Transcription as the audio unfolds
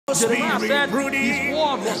Jeremiah said, his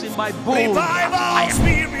word was in my bones.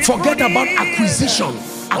 Forget about acquisition.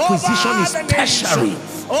 Acquisition is tertiary.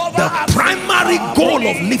 The primary goal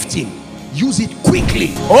of lifting, use it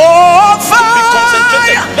quickly. Oh,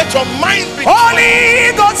 fire! Let your mind be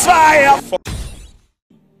Holy Ghost fire.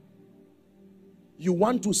 You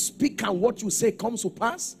want to speak and what you say comes to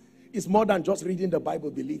pass? It's more than just reading the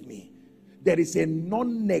Bible, believe me. There is a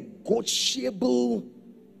non-negotiable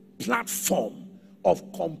platform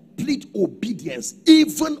of complete obedience,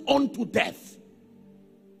 even unto death.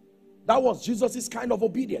 That was Jesus's kind of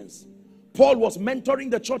obedience. Paul was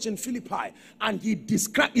mentoring the church in Philippi, and he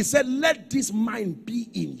said, let this mind be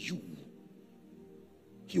in you.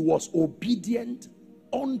 He was obedient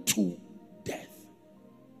unto death.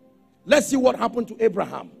 Let's see what happened to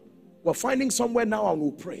Abraham. We're finding somewhere now and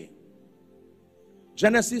we'll pray.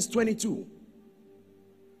 Genesis 22.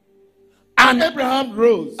 And Abraham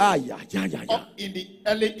rose up early in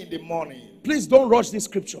the morning. Please don't rush this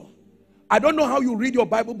scripture. I don't know how you read your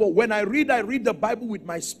Bible, but when I read the Bible with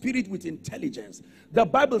my spirit, with intelligence. The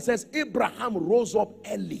Bible says Abraham rose up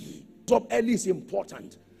early. Rose up early is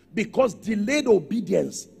important because delayed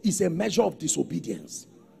obedience is a measure of disobedience.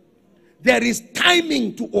 There is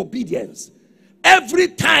timing to obedience. Every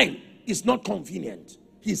time is not convenient.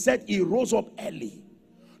 He said he rose up early.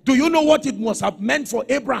 Do you know what it must have meant for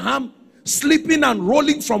Abraham? Sleeping and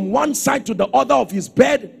rolling from one side to the other of his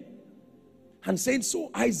bed and saying,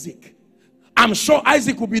 so Isaac. I'm sure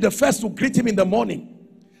Isaac will be the first to greet him in the morning.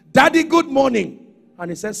 Daddy, good morning.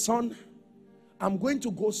 And he says, son, I'm going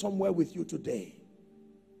to go somewhere with you today.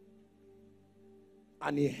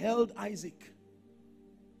 And he held Isaac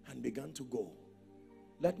and began to go.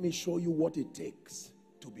 Let me show you what it takes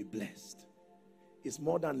to be blessed. It's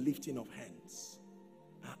more than lifting of hands.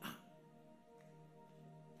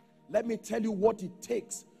 Let me tell you what it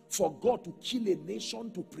takes for God to kill a nation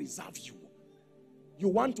to preserve you. You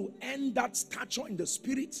want to end that stature in the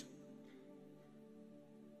spirit?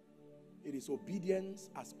 It is obedience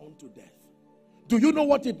as unto death. Do you know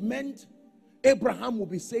what it meant? Abraham will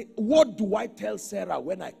be saying, what do I tell Sarah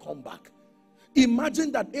when I come back?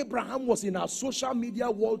 Imagine that Abraham was in our social media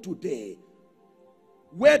world today,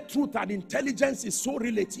 where truth and intelligence is so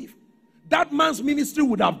relative. That man's ministry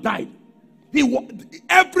would have died.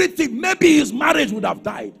 Everything, maybe his marriage would have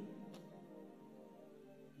died.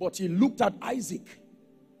 But he looked at Isaac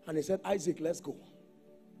and he said, Isaac, let's go.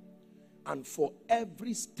 And for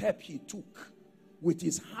every step he took, with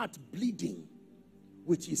his heart bleeding,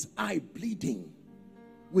 with his eye bleeding,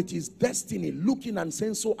 with his destiny looking and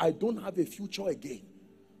saying, so I don't have a future again.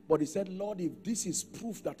 But he said, Lord, if this is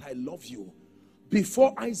proof that I love you,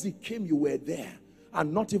 before Isaac came, you were there,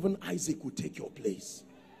 and not even Isaac would take your place.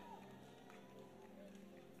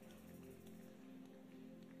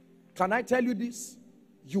 Can I tell you this?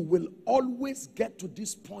 You will always get to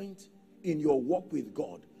this point in your walk with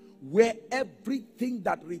God where everything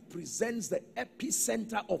that represents the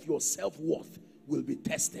epicenter of your self-worth will be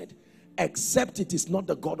tested, except it is not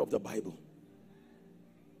the God of the Bible.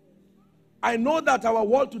 I know that our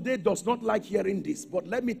world today does not like hearing this, but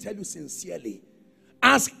let me tell you sincerely,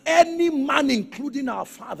 ask any man, including our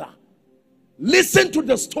father, listen to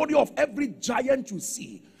the story of every giant you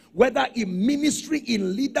see, whether in ministry,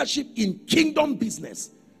 in leadership, in kingdom business.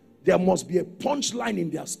 There must be a punchline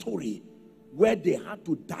in their story where they had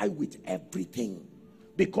to die with everything,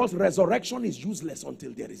 because resurrection is useless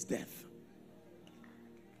until there is death.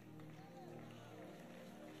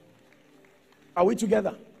 Are we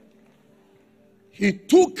together? He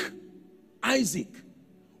took Isaac.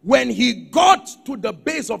 When he got to the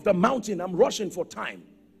base of the mountain, I'm rushing for time,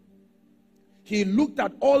 he looked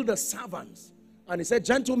at all the servants and he said,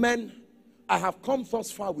 gentlemen, I have come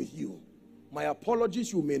thus far with you. My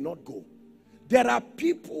apologies, you may not go. There are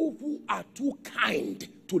people who are too kind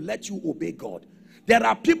to let you obey God. There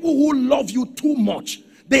are people who love you too much.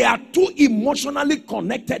 They are too emotionally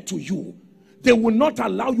connected to you. They will not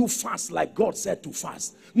allow you fast like God said to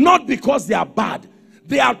fast. Not because they are bad.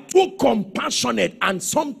 They are too compassionate, and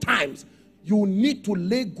sometimes you need to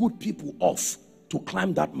lay good people off to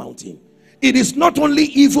climb that mountain. It is not only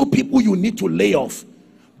evil people you need to lay off.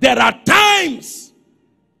 There are times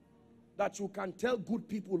that you can tell good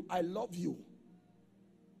people, I love you,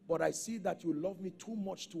 but I see that you love me too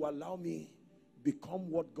much to allow me become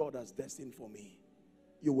what God has destined for me.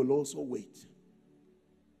 You will also wait.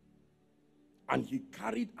 And he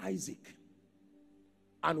carried Isaac.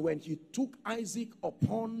 And when he took Isaac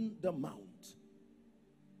upon the mount,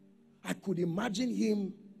 I could imagine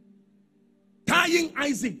him tying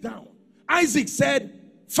Isaac down. Isaac said,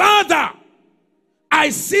 Father,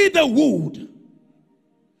 I see the wood,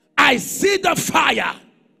 I see the fire,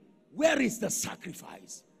 Where is the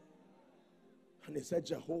sacrifice? And he said,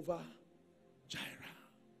 Jehovah Jireh.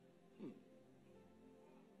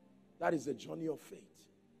 That is the journey of faith.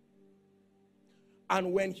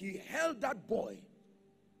 And when he held that boy,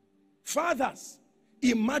 fathers,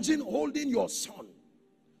 imagine holding your son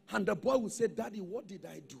and the boy would say, Daddy, what did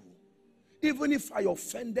I do? Even if I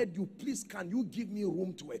offended you, please can you give me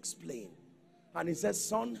room to explain? And he says,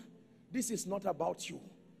 son, this is not about you.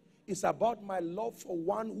 It's about my love for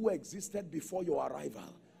one who existed before your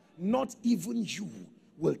arrival. Not even you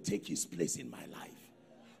will take his place in my life.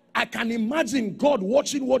 I can imagine God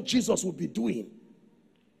watching what Jesus would be doing.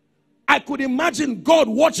 I could imagine God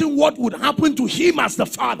watching what would happen to him as the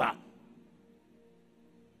father.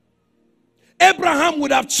 Abraham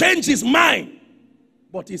would have changed his mind,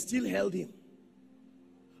 but he still held him.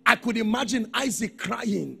 I could imagine Isaac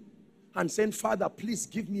crying and saying, Father, please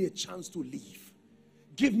give me a chance to leave.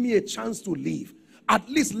 Give me a chance to leave. At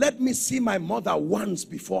least let me see my mother once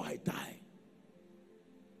before I die.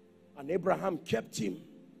 And Abraham kept him.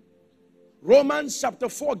 Romans chapter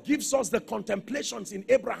 4 gives us the contemplations in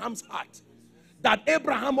Abraham's heart. That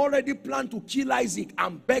Abraham already planned to kill Isaac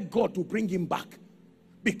and beg God to bring him back.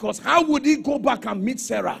 Because how would he go back and meet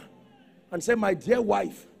Sarah and say, my dear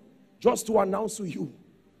wife, just to announce to you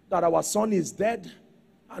that our son is dead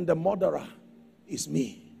and the murderer is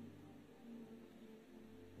me.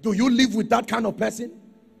 Do you live with that kind of person?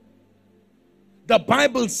 The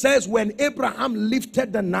Bible says when Abraham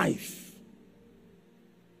lifted the knife,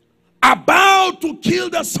 about to kill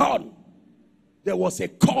the son, there was a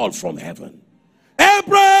call from heaven.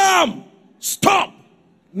 Abraham, stop.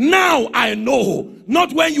 Now I know,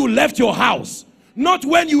 not when you left your house, not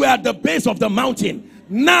when you were at the base of the mountain.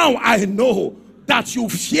 Now I know that you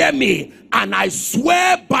fear me, and I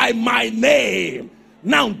swear by my name.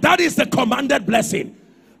 Now that is the commanded blessing.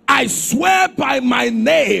 I swear by my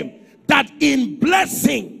name that in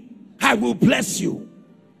blessing I will bless you.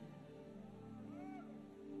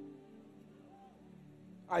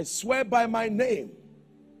 I swear by my name.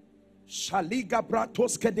 Shaliga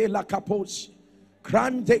bratoske de la kapos.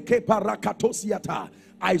 Grande ke parakatosiata.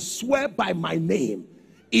 I swear by my name.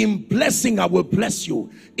 In blessing I will bless you.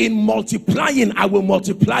 In multiplying I will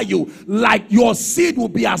multiply you. Like your seed will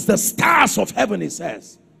be as the stars of heaven, he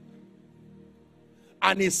says.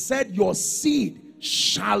 And he said your seed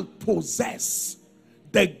shall possess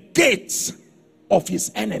the gates of his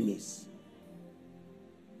enemies.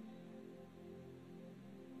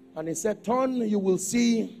 And he said, turn, you will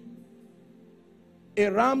see a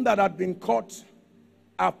ram that had been caught.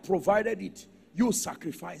 I've provided it. You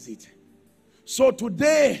sacrifice it. So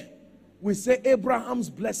today, we say Abraham's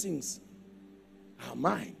blessings are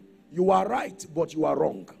mine. You are right, but you are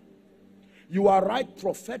wrong. You are right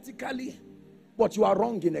prophetically, but you are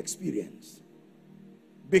wrong in experience.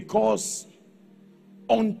 Because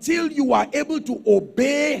until you are able to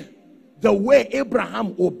obey the way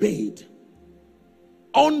Abraham obeyed,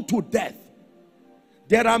 unto death.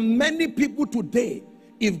 There are many people today,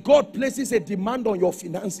 if God places a demand on your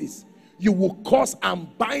finances, you will curse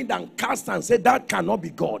and bind and cast and say that cannot be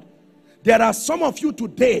God. There are some of you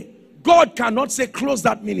today, God cannot say close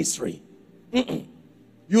that ministry.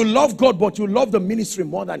 You love God, but you love the ministry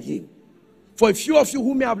more than him. For a few of you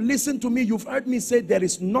who may have listened to me, you've heard me say there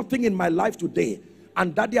is nothing in my life today,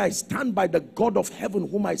 and Daddy, I stand by the God of heaven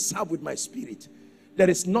whom I serve with my spirit. There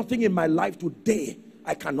is nothing in my life today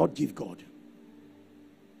I cannot give God.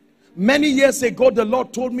 Many years ago, the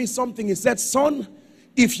Lord told me something. He said, son,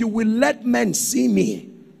 if you will let men see me,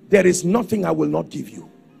 there is nothing I will not give you.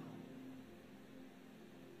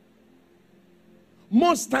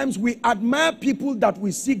 Most times we admire people that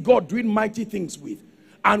we see God doing mighty things with,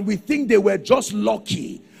 and we think they were just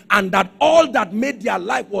lucky, and that all that made their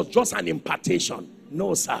life was just an impartation.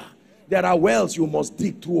 No, sir. There are wells you must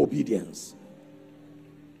dig through obedience.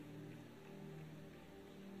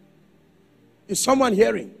 Is someone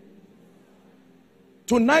hearing?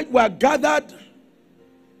 Tonight we are gathered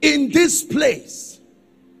in this place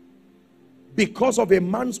because of a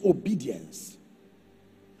man's obedience.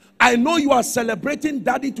 I know you are celebrating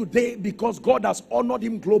Daddy today because God has honored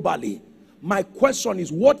him globally. My question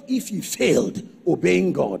is, what if he failed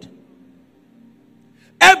obeying God?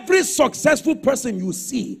 Every successful person you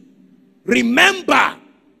see, remember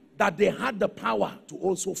that they had the power to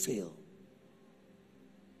also fail.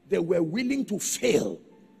 They were willing to fail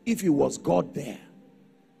if it was God there.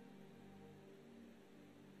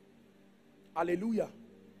 Hallelujah.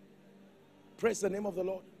 Praise the name of the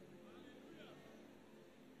Lord.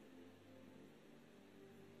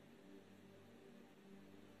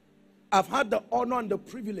 I've had the honor and the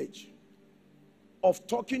privilege of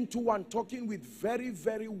talking to and talking with very,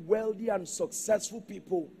 very wealthy and successful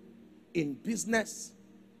people in business,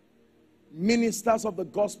 ministers of the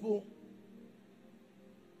gospel,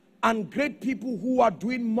 and great people who are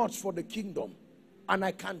doing much for the kingdom. And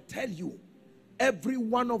I can tell you, every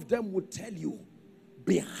one of them would tell you,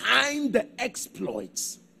 behind the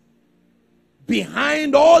exploits,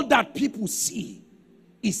 behind all that people see,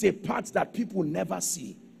 is a part that people never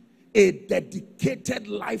see. A dedicated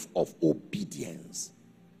life of obedience.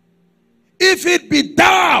 If it be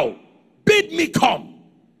thou, bid me come.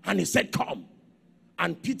 And he said, come.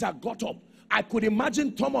 And Peter got up. I could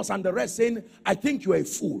imagine Thomas and the rest saying, I think you're a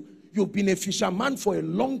fool. You've been a fisherman for a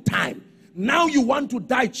long time. Now you want to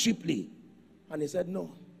die cheaply. And he said,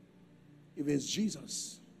 no. If it's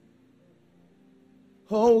Jesus.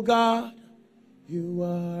 Oh God, you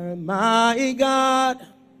are my God,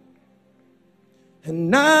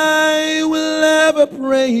 and I will ever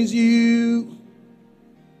praise you.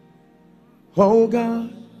 Oh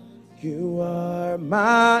God, you are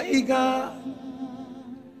my God,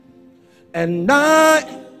 and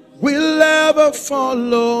I will ever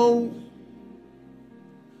follow.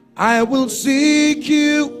 I will seek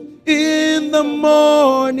you in the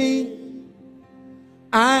morning.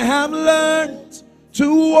 I have learned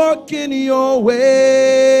to walk in your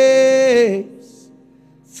ways,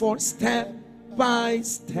 for step by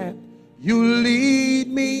step you lead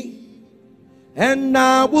me, and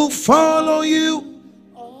I will follow you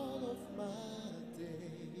all of my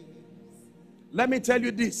days. Let me tell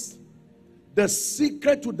you this, the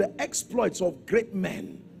secret to the exploits of great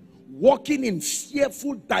men walking in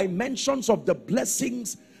fearful dimensions of the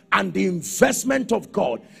blessings and the investment of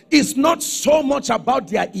God is not so much about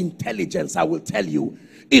their intelligence. I will tell you,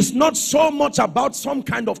 it's not so much about some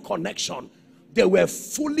kind of connection. They were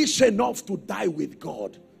foolish enough to die with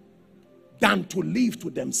God than to live to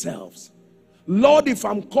themselves. Lord, if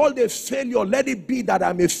I'm called a failure, let it be that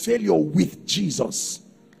I'm a failure with Jesus.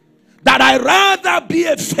 That I rather be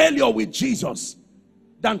a failure with Jesus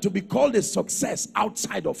than to be called a success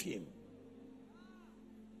outside of him.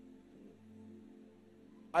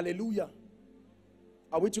 Hallelujah.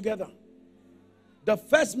 Are we together? The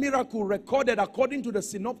first miracle recorded according to the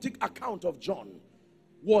synoptic account of John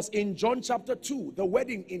was in John chapter 2, the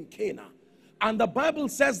wedding in Cana. And the Bible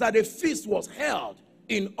says that a feast was held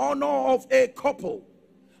in honor of a couple.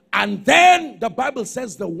 And then the Bible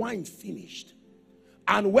says the wine finished.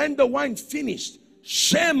 And when the wine finished,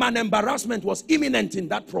 shame and embarrassment was imminent in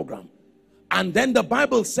that program. And then the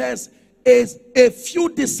Bible says a few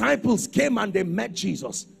disciples came and they met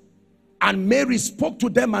Jesus. And Mary spoke to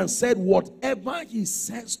them and said, whatever he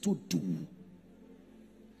says to do.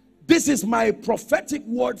 This is my prophetic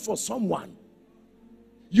word for someone.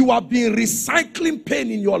 You have been recycling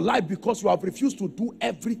pain in your life because you have refused to do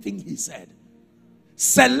everything he said.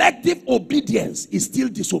 Selective obedience is still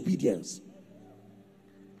disobedience.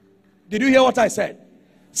 Did you hear what I said?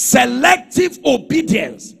 Selective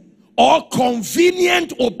obedience or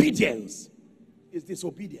convenient obedience is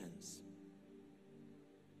disobedience.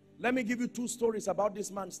 Let me give you two stories about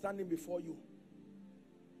this man standing before you.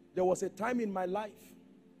 There was a time in my life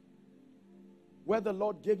where the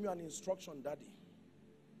Lord gave me an instruction, Daddy.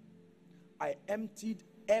 I emptied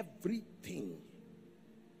everything.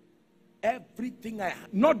 Everything I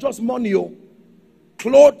had. Not just money,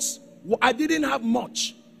 clothes. I didn't have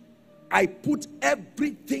much. I put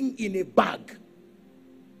everything in a bag.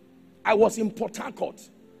 I was in Port Harcourt.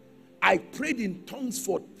 I prayed in tongues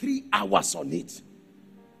for 3 hours on it.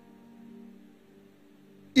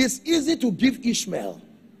 It's easy to give Ishmael,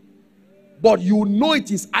 but you know it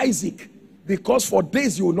is Isaac, because for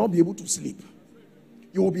days you will not be able to sleep.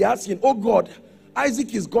 You will be asking, oh God,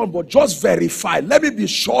 Isaac is gone, but just verify. Let me be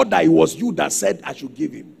sure that it was you that said I should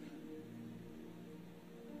give him.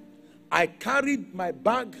 I carried my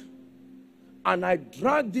bag and I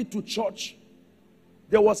dragged it to church.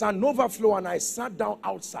 There was an overflow and I sat down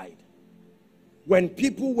outside. When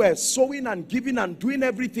people were sowing and giving and doing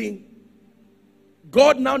everything,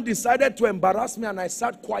 God now decided to embarrass me, and I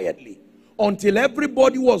sat quietly until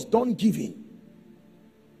everybody was done giving.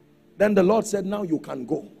 Then the Lord said, now you can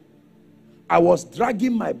go. I was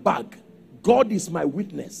dragging my bag. God is my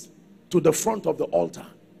witness, to the front of the altar.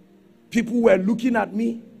 People were looking at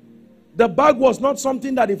me. The bag was not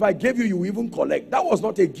something that if I gave you, you even collect. That was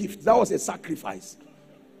not a gift. That was a sacrifice.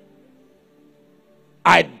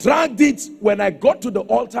 I dragged it. When I got to the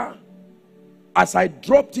altar, as I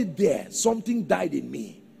dropped it there, something died in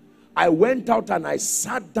me. I went out and I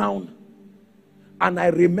sat down, and I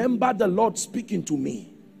remember the Lord speaking to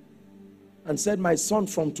me and said, my son,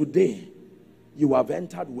 from today, you have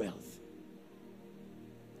entered wealth.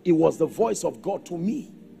 It was the voice of God to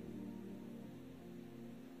me.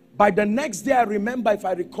 By the next day, I remember, if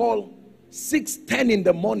I recall, 6:10 in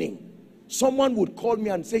the morning, someone would call me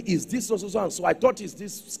and say, is this so and so? I thought it's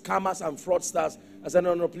these scammers and fraudsters. I said,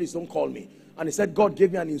 no, please don't call me. And he said, God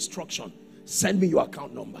gave me an instruction. Send me your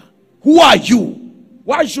account number. Who are you?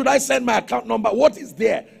 Why should I send my account number? What is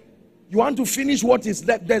there? You want to finish what is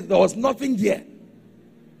left? There was nothing there.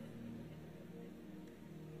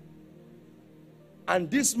 And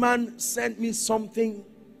this man sent me something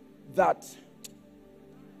that,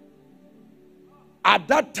 at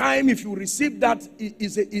that time, if you receive that,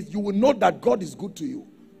 you will know that God is good to you.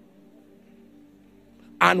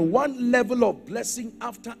 And one level of blessing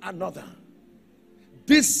after another.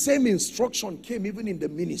 This same instruction came even in the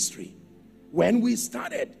ministry. When we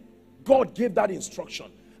started, God gave that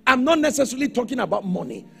instruction. I'm not necessarily talking about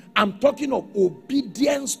money. I'm talking of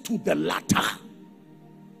obedience to the latter.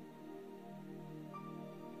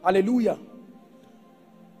 Hallelujah.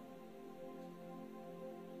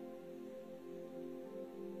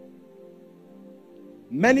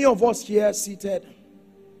 Many of us here seated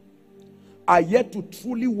are yet to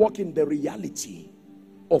truly walk in the reality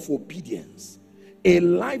of obedience. A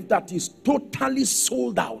life that is totally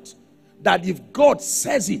sold out. That if God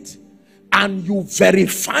says it and you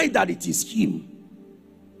verify that it is him,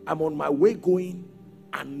 I'm on my way going,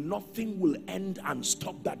 and nothing will end and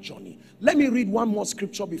stop that journey. Let me read one more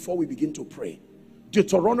scripture before we begin to pray.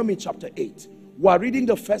 Deuteronomy chapter 8. We are reading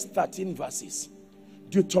the first 13 verses.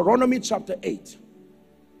 Deuteronomy chapter 8.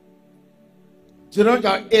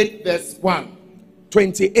 Deuteronomy 8 verse 1.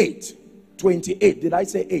 28. 28. Did I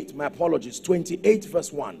say 8? My apologies. 28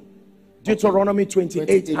 verse 1. Deuteronomy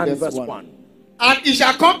 28 and verse 1. And it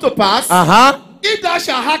shall come to pass, if thou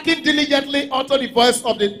shalt hearken diligently unto the voice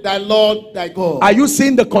of thy Lord thy God. Are you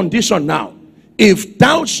seeing the condition now? If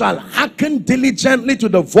thou shalt hearken diligently to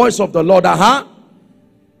the voice of the Lord,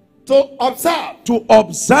 to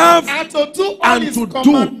observe and to do all his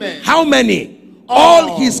commandments. How many?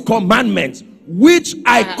 All his commandments, which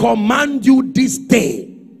I command you this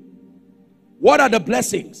day. What are the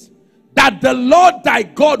blessings? That the Lord thy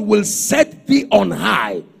God will set thee on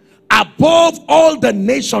high above all the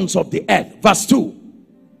nations of the earth. Verse 2.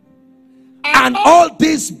 And all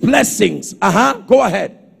these blessings, go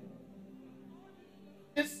ahead,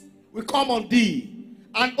 will come on thee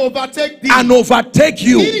and overtake thee. And overtake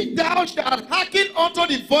you. If thou shalt hearken unto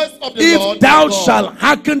the voice of the Lord. If thou shalt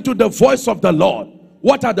hearken to the voice of the Lord.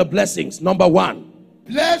 What are the blessings? Number 1.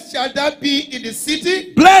 Blessed shall thou be in the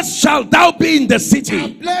city. Blessed shall thou be in the city.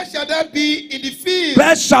 And blessed shall thou be in the field.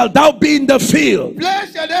 Blessed shall thou be in the field.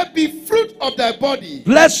 Blessed shall thou be fruit of thy body.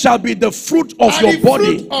 Blessed shall be the fruit of and your the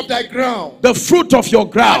body. Fruit of thy ground. The fruit of your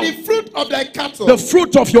ground. And the fruit of thy cattle. The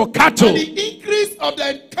fruit of your cattle. And the increase of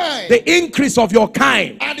thy kind. The increase of your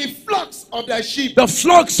kind. And the flocks of thy sheep. The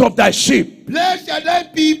flocks of thy sheep. Blessed shall thy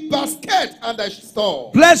be basket and thy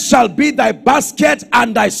store. Blessed shall be thy basket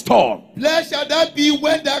and thy store. Blessed shall thou be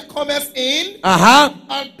when thou comest in.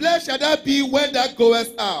 And blessed shall thou be when thou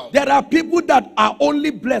goest out. There are people that are only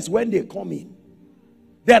blessed when they come in.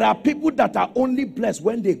 There are people that are only blessed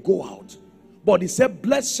when they go out. But he said,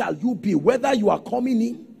 blessed shall you be whether you are coming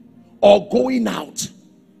in or going out.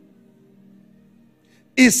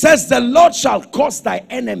 It says, the Lord shall cause thy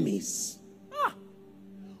enemies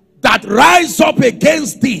that rise up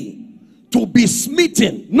against thee to be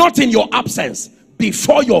smitten, not in your absence,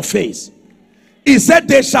 before your face. He said,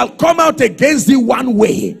 they shall come out against thee one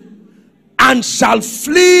way and shall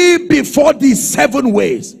flee before thee 7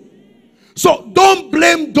 ways. So don't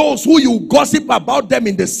blame those who you gossip about them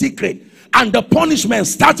in the secret, and the punishment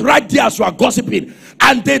starts right there as you are gossiping,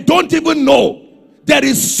 and they don't even know there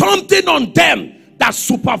is something on them that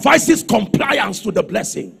supervises compliance to the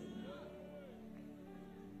blessing.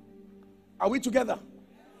 Are we together?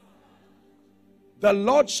 The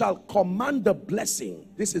Lord shall command the blessing.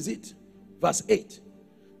 This is it. Verse 8.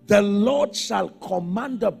 The Lord shall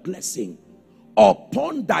command a blessing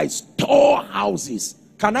upon thy storehouses.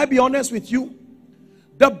 Can I be honest with you?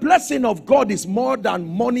 The blessing of God is more than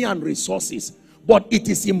money and resources. But it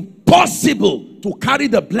is impossible to carry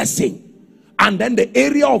the blessing and then the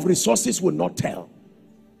area of resources will not tell.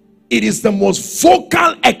 It is the most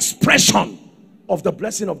focal expression of the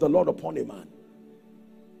blessing of the Lord upon a man.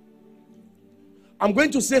 I'm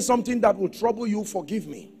going to say something that will trouble you. Forgive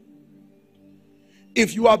me.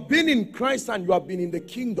 If you have been in Christ and you have been in the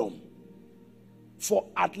kingdom for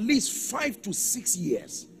at least 5 to 6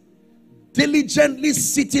 years, diligently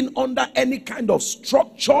sitting under any kind of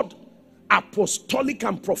structured apostolic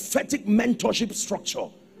and prophetic mentorship structure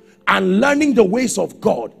and learning the ways of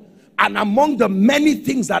God, and among the many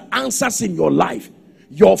things that answers in your life,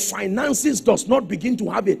 your finances does not begin to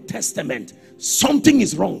have a testament, something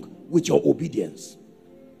is wrong with your obedience.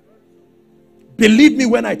 Believe me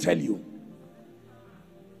when I tell you,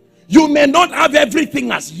 you may not have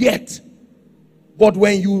everything as yet, but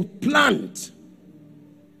when you plant,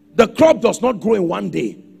 the crop does not grow in one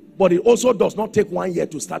day, but it also does not take 1 year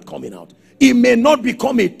to start coming out. It may not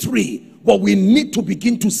become a tree, but we need to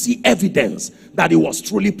begin to see evidence that it was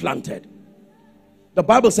truly planted. The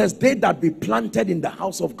Bible says, they that be planted in the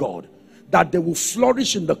house of God, that they will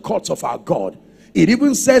flourish in the courts of our God. It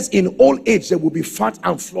even says in old age they will be fat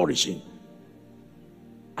and flourishing.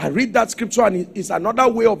 I read that scripture and it's another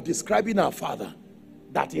way of describing our Father,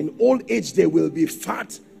 that in old age they will be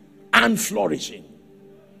fat and flourishing.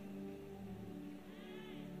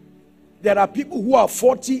 There are people who are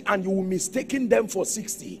 40 and you will mistaken them for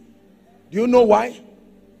 60. Do you know why?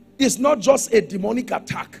 It's not just a demonic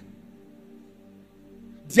attack.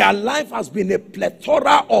 Their life has been a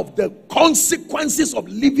plethora of the consequences of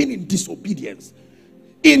living in disobedience.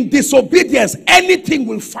 In disobedience, anything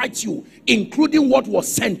will fight you, including what was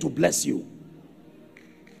sent to bless you.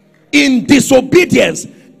 In disobedience,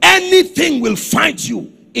 anything will fight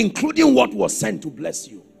you, including what was sent to bless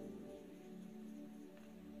you.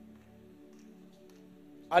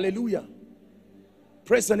 Hallelujah.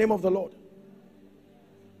 Praise the name of the Lord.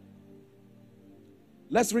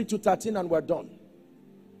 Let's read to 13 and we're done.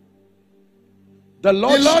 The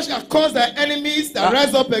Lord shall cause thy enemies that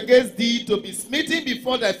rise up against thee to be smitten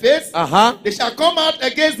before thy face. They shall come out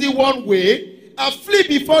against thee one way and flee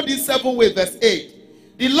before thee 7 ways. Verse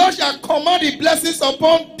 8. The Lord shall command the blessings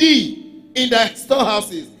upon thee in thy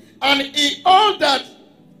storehouses, and in all that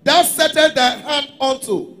thou settest thy hand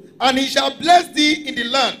unto, and he shall bless thee in the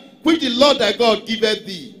land which the Lord thy God giveth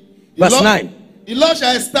thee. Verse 9. The Lord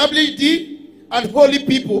shall establish thee and holy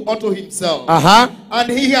people unto himself. And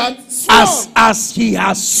he hath sworn, as he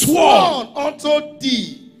has sworn unto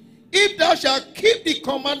thee, if thou shalt keep the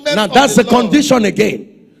commandments now of that's the Lord. condition again.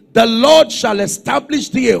 The Lord shall establish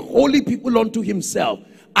thee a holy people unto himself,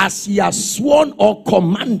 as he has sworn or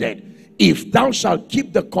commanded, if thou shalt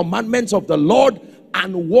keep the commandments of the Lord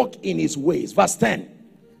and walk in his ways. Verse 10.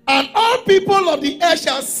 And all people of the earth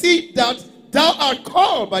shall see that thou art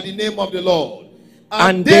called by the name of the Lord,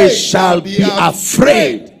 and they shall be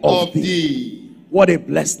afraid of thee. What a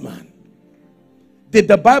blessed man.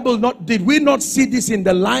 Did we not see this in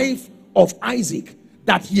the life of Isaac,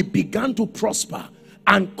 that he began to prosper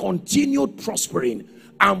and continued prospering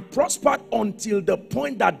and prospered until the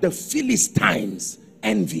point that the Philistines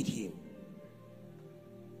envied him?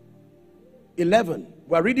 11.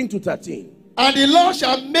 We're reading to 13. And the Lord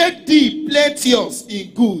shall make thee plenteous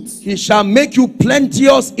in goods. He shall make you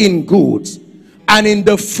plenteous in goods, and in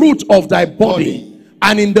the fruit of thy body,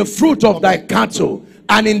 and in the fruit of thy cattle,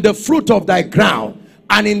 and in the fruit of thy ground,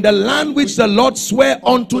 and in the land which the Lord sware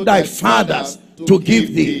unto thy fathers to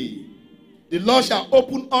give thee. The Lord shall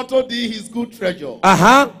open unto thee his good treasure,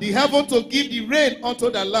 the heaven to give thee rain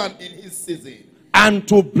unto the land in his season, and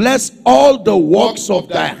to bless all the works of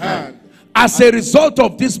thy hand. As a result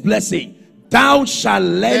of this blessing, thou shalt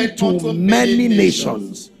lend to many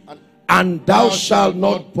nations, and thou shalt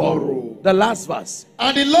not borrow. The last verse.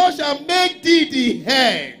 And the Lord shall make thee the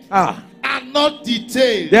head, and not the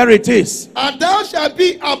tail. There it is. And thou shalt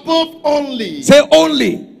be above only. Say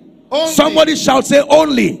only. Somebody shall say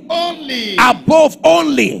only. Only. Above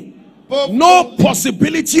only. Above no only.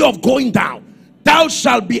 Possibility of going down. Thou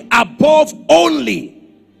shalt be above only,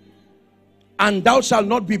 and thou shalt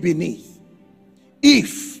not be beneath.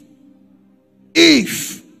 If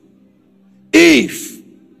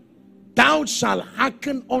thou shalt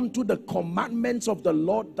hearken unto the commandments of the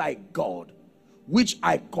Lord thy God, which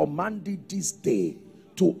I command thee this day,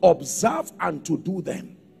 to observe and to do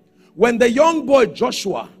them. When the young boy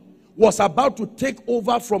Joshua was about to take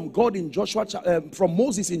over from God in from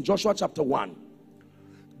Moses in Joshua chapter 1,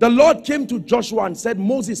 the Lord came to Joshua and said,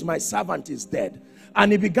 Moses, my servant, is dead.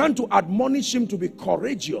 And he began to admonish him to be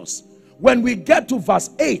courageous. When we get to verse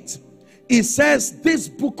 8, it says, this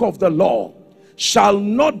book of the law shall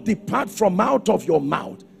not depart from out of your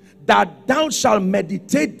mouth, that thou shalt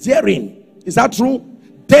meditate therein. Is that true?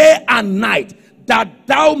 Day and night, that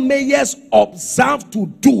thou mayest observe to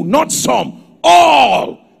do, not some,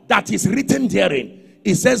 all that is written therein.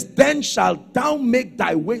 It says, then shalt thou make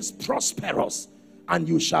thy ways prosperous, and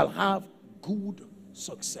you shall have good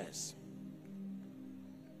success.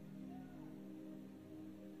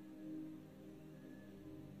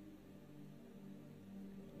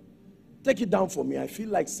 Take it down for me. I feel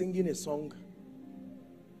like singing a song.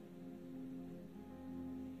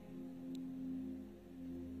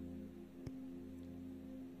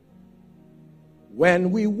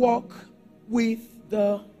 when we walk with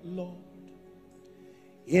the Lord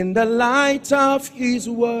in the light of his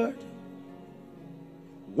word.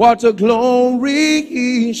 What a glory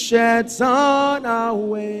he sheds on our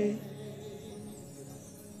way.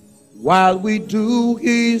 While we do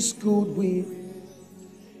his good will,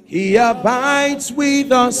 he abides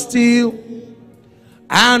with us still,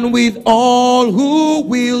 and with all who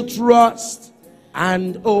will trust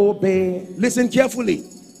and obey. Listen carefully.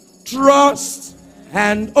 Trust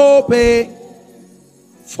and obey,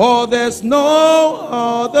 for there's no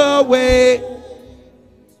other way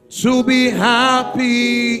to be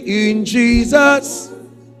happy in Jesus.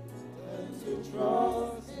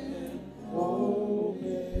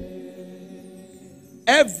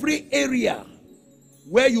 Every area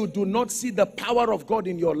where you do not see the power of God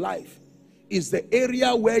in your life is the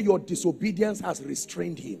area where your disobedience has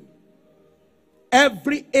restrained him.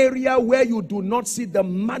 Every area where you do not see the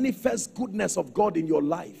manifest goodness of God in your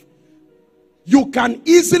life, you can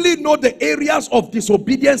easily know the areas of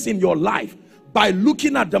disobedience in your life by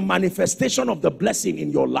looking at the manifestation of the blessing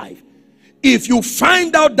in your life. If you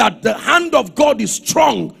find out that the hand of God is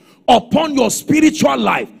strong upon your spiritual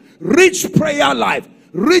life, rich prayer life,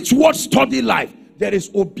 rich word study life, there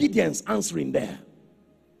is obedience answering there.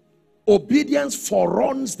 Obedience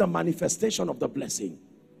foreruns the manifestation of the blessing.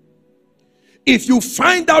 If you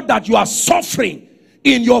find out that you are suffering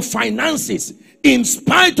in your finances in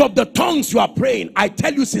spite of the tongues you are praying, I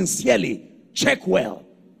tell you sincerely, check well.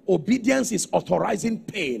 Obedience is authorizing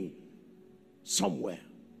pain somewhere.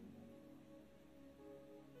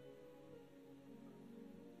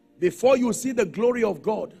 Before you see the glory of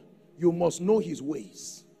God, you must know his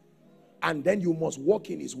ways, and then you must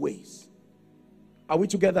walk in his ways. Are we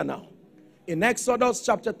together now? In Exodus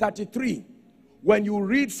chapter 33, when you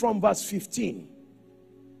read from verse 15,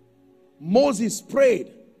 Moses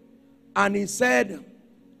prayed and he said,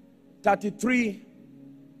 33,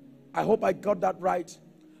 I hope I got that right,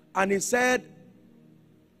 and he said,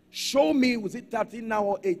 show me, was it 13 now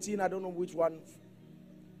or 18, I don't know which one,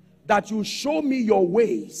 that you show me your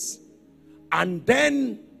ways. And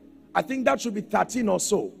then I think that should be 13 or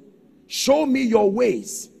so. Show me your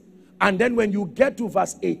ways. And then when you get to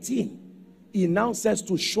verse 18, he now says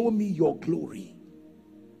to show me your glory.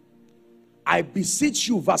 I beseech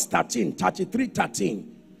you, verse 13, 33,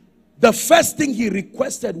 13. The first thing he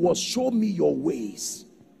requested was show me your ways.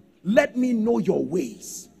 Let me know your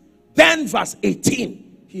ways. Then verse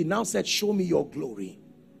 18, he now said show me your glory.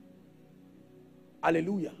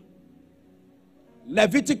 Hallelujah.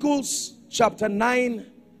 Leviticus chapter 9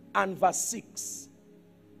 and verse 6.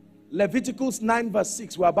 Leviticus 9 verse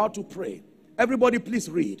 6. We're about to pray. Everybody please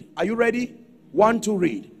read. Are you ready? 1 to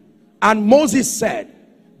read. And Moses said,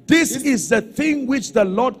 this is the thing which the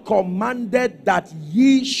Lord commanded that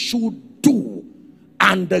ye should do,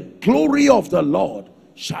 and the glory of the Lord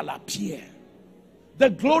shall appear. The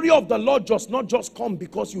glory of the Lord does not just come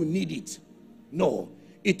because you need it. No,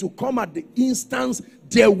 it will come at the instance.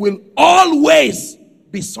 There will always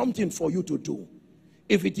be something for you to do.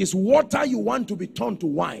 If it is water you want to be turned to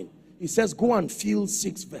wine, he says go and fill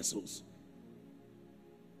 6 vessels.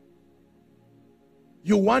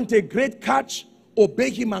 You want a great catch, obey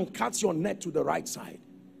him and cast your net to the right side.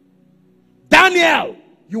 Daniel,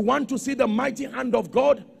 you want to see the mighty hand of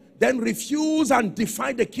God, then refuse and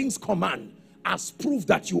defy the king's command as proof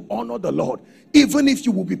that you honor the Lord, even if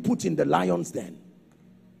you will be put in the lion's den.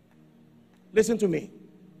 Listen to me.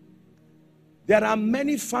 There are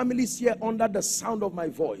many families here under the sound of my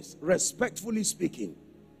voice, respectfully speaking.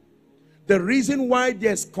 The reason why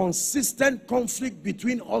there's consistent conflict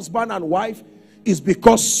between husband and wife is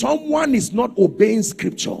because someone is not obeying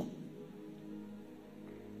scripture.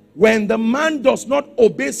 When the man does not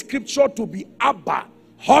obey scripture to be Abba,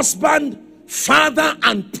 husband, father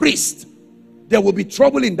and priest, there will be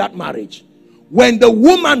trouble in that marriage. When the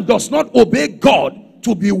woman does not obey God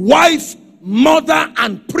to be wife, mother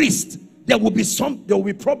and priest, there will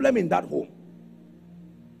be problem in that home.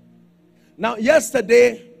 Now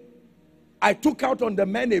yesterday I took out on the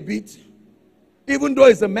men a bit, even though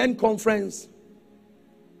it's a men conference,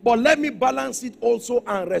 but let me balance it also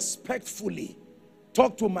and respectfully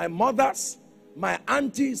talk to my mothers, my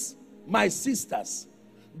aunties, my sisters,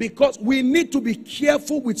 because we need to be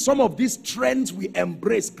careful with some of these trends we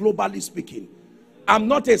embrace, globally speaking. I'm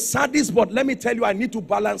not a sadist, but let me tell you, I need to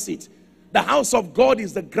balance it. The house of God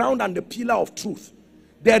is the ground and the pillar of truth.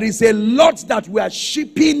 There is a lot that we are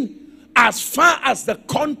shipping as far as the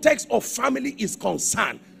context of family is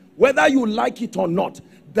concerned. Whether you like it or not,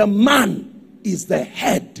 the man is the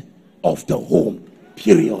head of the home,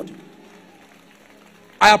 period.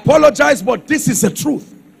 I apologize, but this is the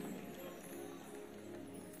truth.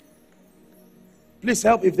 Please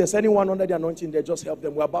help. If there's anyone under the anointing there, just help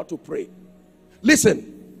them. We're about to pray.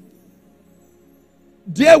 Listen,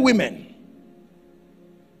 dear women,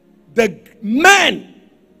 the men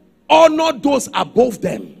honor those above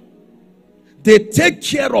them. They take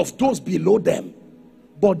care of those below them,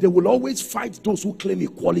 but they will always fight those who claim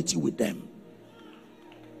equality with them.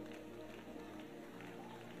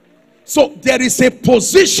 So there is a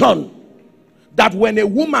position that when a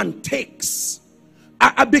woman takes,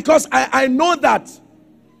 because I know that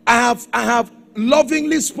I have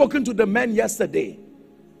lovingly spoken to the men yesterday.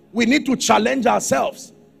 We need to challenge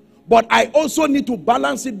ourselves, but I also need to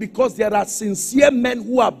balance it because there are sincere men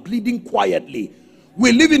who are bleeding quietly.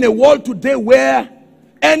 We live in a world today where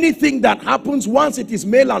anything that happens, once it is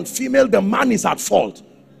male and female, the man is at fault.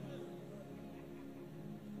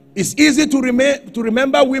 It's easy to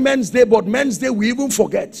remember Women's Day, but Men's Day we even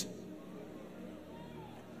forget.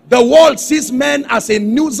 The world sees men as a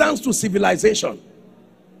nuisance to civilization.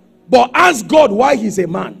 But ask God why he's a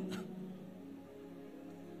man.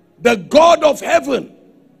 The God of heaven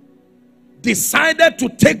decided to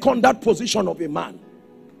take on that position of a man.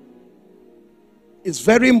 It's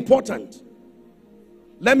very important.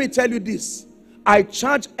 Let me tell you this. I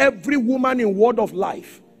charge every woman in Word of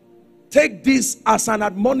Life. Take this as an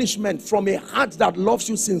admonishment from a heart that loves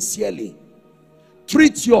you sincerely.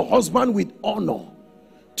 Treat your husband with honor.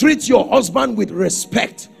 Treat your husband with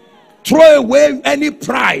respect. Throw away any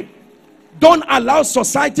pride. Don't allow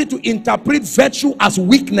society to interpret virtue as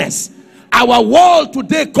weakness. Our world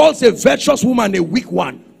today calls a virtuous woman a weak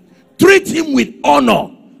one. Treat him with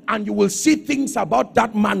honor, and you will see things about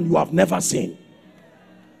that man you have never seen.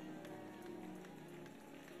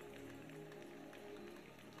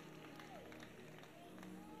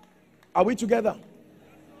 Are we together?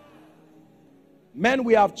 Men,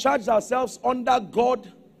 we have charged ourselves under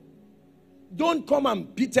God. Don't come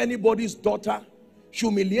and beat anybody's daughter,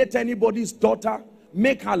 humiliate anybody's daughter,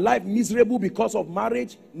 make her life miserable because of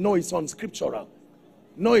marriage. No, it's unscriptural.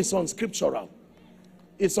 No, it's unscriptural.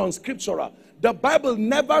 It's unscriptural. The Bible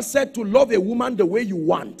never said to love a woman the way you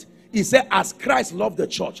want. It said as Christ loved the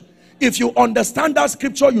church. If you understand that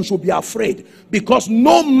scripture, you should be afraid, because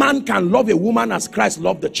no man can love a woman as Christ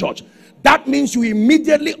loved the church. That means you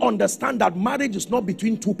immediately understand that marriage is not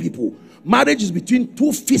between two people. Marriage is between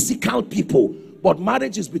two physical people, but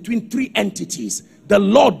marriage is between three entities. The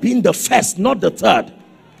Lord being the first, not the third.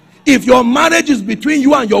 If your marriage is between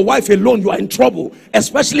you and your wife alone, you are in trouble,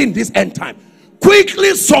 especially in this end time.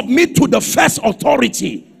 Quickly submit to the first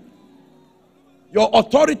authority. Your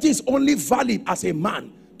authority is only valid as a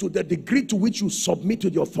man to the degree to which you submit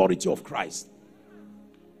to the authority of Christ.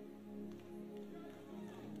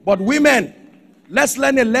 But women, let's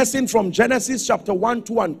learn a lesson from Genesis chapter 1,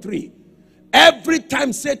 2, and 3. Every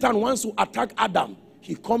time Satan wants to attack Adam,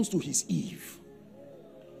 he comes to his Eve.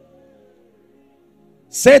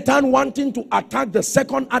 Satan, wanting to attack the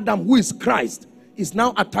second Adam, who is Christ, is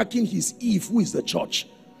now attacking his Eve, who is the church.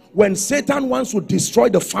 When Satan wants to destroy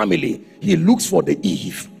the family, he looks for the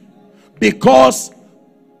Eve. Because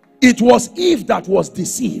it was Eve that was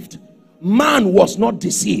deceived. Man was not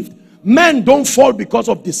deceived. Men don't fall because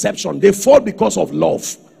of deception. They fall because of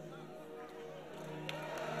love.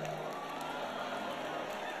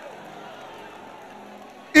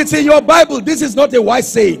 It's in your Bible. This is not a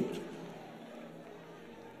wise saying.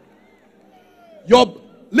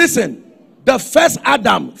 Listen, the first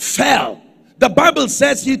Adam fell. The Bible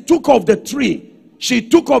says he took of the tree. She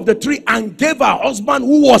took of the tree and gave her husband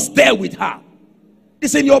who was there with her.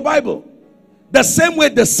 It's in your Bible. The same way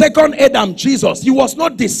the second Adam, Jesus, he was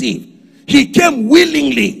not deceived. He came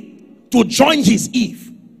willingly to join his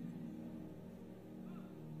Eve.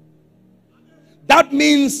 That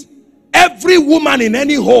means every woman in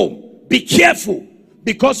any home, be careful,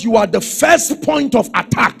 because you are the first point of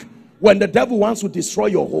attack when the devil wants to destroy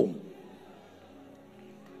your home.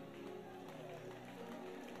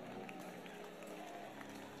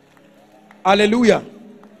 Hallelujah.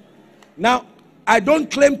 Now, I don't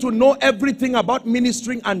claim to know everything about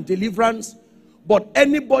ministering and deliverance, but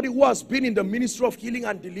anybody who has been in the ministry of healing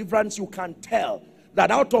and deliverance, you can tell that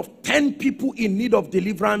out of 10 people in need of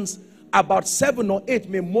deliverance, about 7 or 8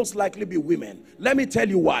 may most likely be women. Let me tell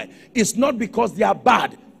you why. It's not because they are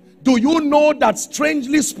bad. Do you know that,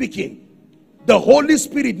 strangely speaking, the Holy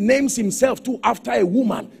Spirit names himself too after a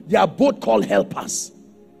woman? They are both called helpers.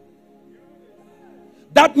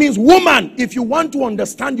 That means, woman, if you want to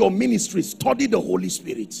understand your ministry, study the Holy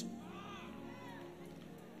Spirit.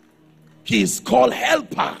 He is called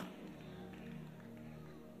helper.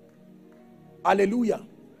 Hallelujah.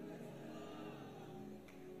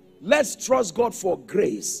 Let's trust God for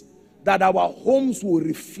grace. that our homes will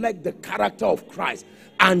reflect the character of Christ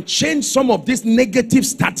and change some of these negative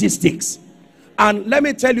statistics. And let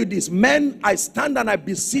me tell you this, men, I stand and I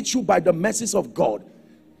beseech you by the mercies of God.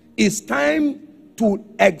 It's time to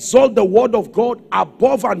exalt the word of God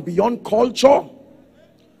above and beyond culture,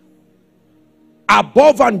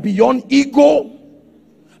 above and beyond ego,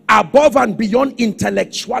 above and beyond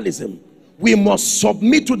intellectualism. We must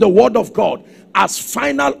submit to the word of God as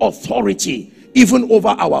final authority even over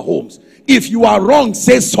our homes. If you are wrong,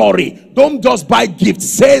 say sorry. Don't just buy gifts,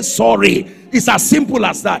 say sorry. It's as simple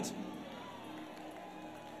as that.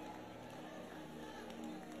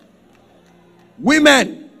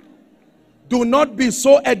 Women, do not be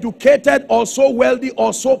so educated or so wealthy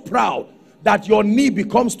or so proud that your knee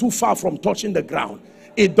becomes too far from touching the ground.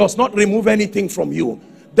 It does not remove anything from you.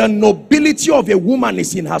 The nobility of a woman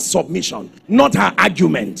is in her submission, not her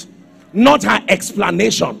argument, not her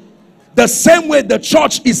explanation. The same way the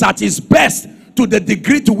church is at its best to the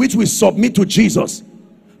degree to which we submit to Jesus.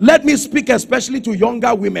 Let me speak especially to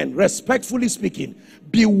younger women, respectfully speaking.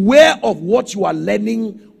 Beware of what you are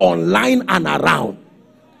learning online and around.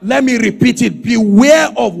 Let me repeat it. Beware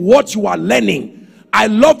of what you are learning. I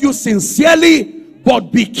love you sincerely,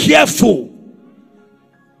 but be careful.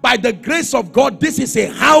 By the grace of God, this is a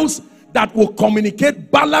house that will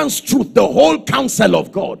communicate balanced truth, the whole counsel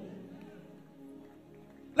of God.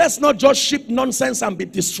 Let's not just ship nonsense and be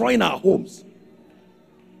destroying our homes.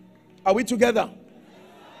 Are we together?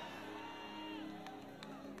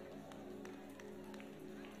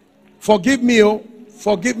 Forgive me, oh,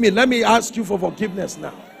 forgive me. Let me ask you for forgiveness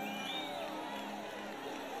now.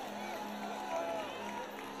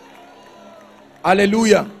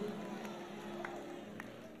 Hallelujah.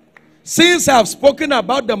 Since I have spoken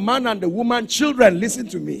about the man and the woman, children, listen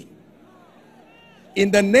to me. In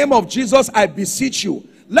the name of Jesus, I beseech you.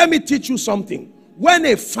 Let me teach you something. When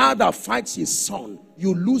a father fights his son,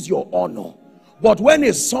 you lose your honor. But when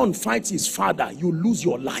a son fights his father, you lose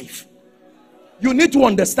your life. You need to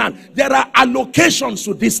understand, there are allocations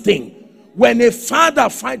to this thing. When a father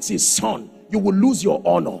fights his son, you will lose your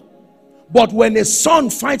honor. But when a son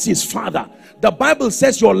fights his father, the Bible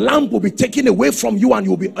says your lamp will be taken away from you and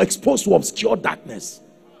you'll be exposed to obscure darkness.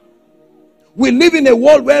 We live in a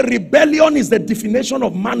world where rebellion is the definition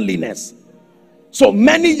of manliness. So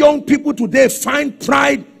many young people today find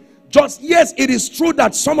pride. Just, yes, it is true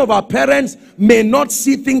that some of our parents may not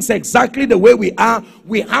see things exactly the way we are.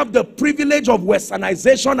 We have the privilege of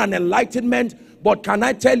westernization and enlightenment. But can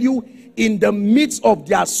I tell you, in the midst of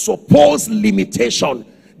their supposed limitation,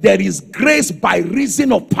 there is grace by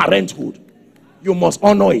reason of parenthood. You must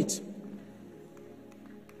honor it.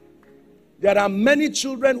 There are many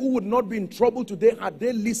children who would not be in trouble today had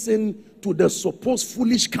they listened to the supposed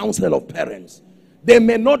foolish counsel of parents. They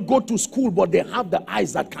may not go to school, but they have the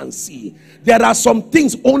eyes that can see. There are some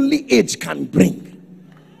things only age can bring.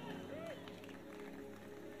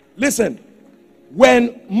 Listen, when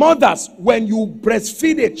you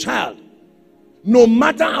breastfeed a child, no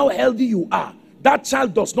matter how healthy you are, that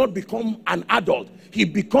child does not become an adult. He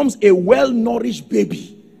becomes a well-nourished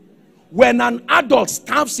baby. When an adult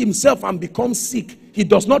starves himself and becomes sick, he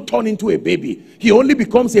does not turn into a baby. He only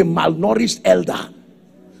becomes a malnourished elder.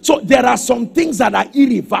 So there are some things that are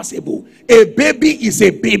irreversible. A baby is a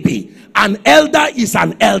baby. An elder is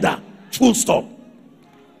an elder. Full stop.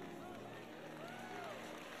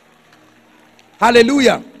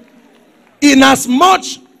 Hallelujah. Inasmuch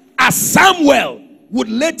as Samuel would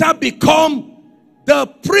later become the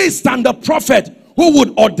priest and the prophet who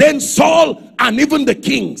would ordain Saul and even the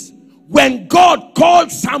kings, when God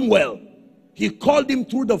called Samuel, he called him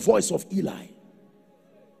through the voice of Eli.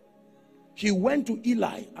 He went to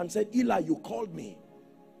Eli and said, Eli, you called me.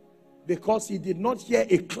 Because he did not hear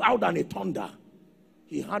a cloud and a thunder.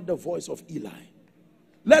 He heard the voice of Eli.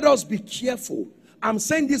 Let us be careful. I'm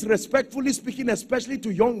saying this respectfully speaking, especially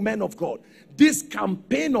to young men of God. This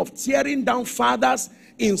campaign of tearing down fathers,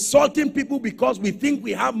 insulting people because we think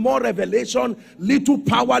we have more revelation, little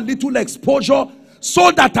power, little exposure,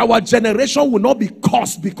 so that our generation will not be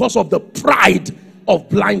cursed because of the pride of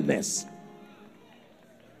blindness.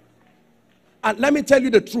 And let me tell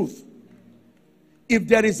you the truth. If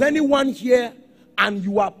there is anyone here and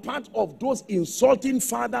you are part of those insulting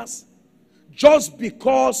fathers, just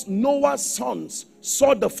because Noah's sons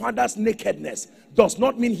saw the father's nakedness does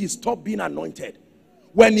not mean he stopped being anointed.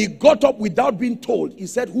 When he got up without being told, he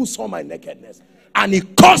said, who saw my nakedness? And he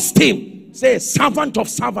cursed him. Say, servant of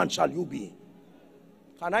servant shall you be.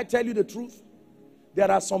 Can I tell you the truth?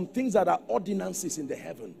 There are some things that are ordinances in the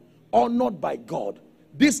heaven, honored by God.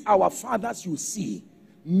 These our fathers you see,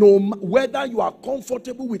 no whether you are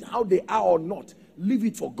comfortable with how they are or not, leave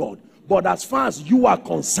it for God. But as far as you are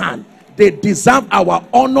concerned, they deserve our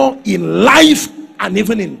honor in life and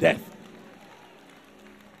even in death.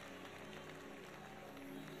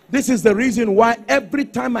 This is the reason why every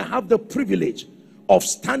time I have the privilege of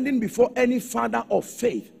standing before any father of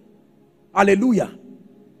faith, hallelujah,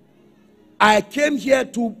 I came here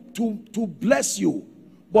to bless you,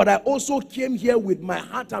 but I also came here with my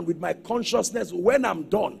heart and with my consciousness. When I'm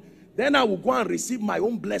done, then I will go and receive my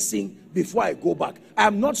own blessing before I go back. I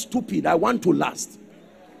am not stupid. I want to last.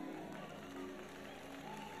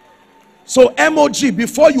 So MOG,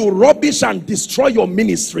 before you rubbish and destroy your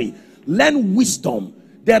ministry, learn wisdom.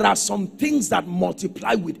 There are some things that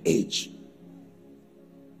multiply with age.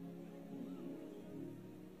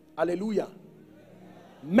 Hallelujah.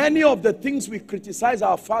 Many of the things we criticize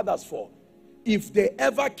our fathers for, if they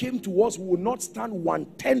ever came to us, we would not stand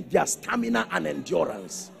 1/10 their stamina and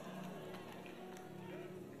endurance.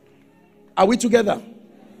 Are we together?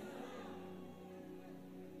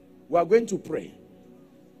 We are going to pray.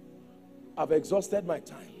 I've exhausted my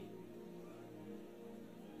time.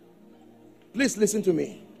 Please listen to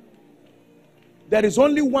me. There is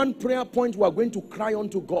only one prayer point we are going to cry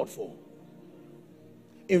unto God for.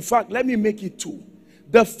 In fact, let me make it two.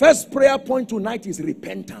 The first prayer point tonight is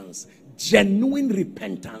repentance. Genuine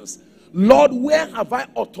repentance. Lord, where have I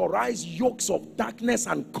authorized yokes of darkness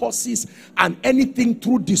and curses and anything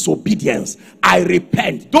through disobedience? I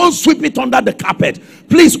repent. Don't sweep it under the carpet.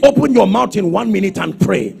 Please open your mouth in 1 minute and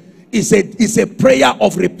pray. It's a prayer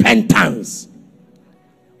of repentance.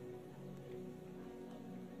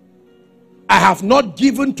 I have not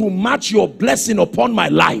given to match your blessing upon my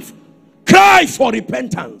life. Cry for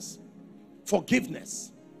repentance,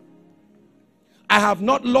 forgiveness. I have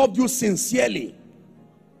not loved you sincerely.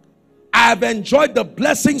 I have enjoyed the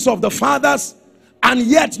blessings of the fathers and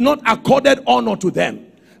yet not accorded honor to them.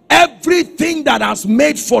 Everything that has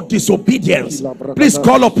made for disobedience, please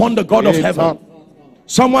call upon the God of heaven.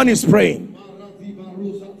 Someone is praying.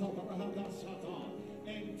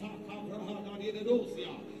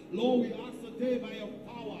 Lord, we ask today by your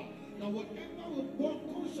power that whatever will born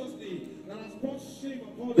consciously that has brought shame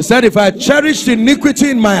upon us. He said, if I cherished iniquity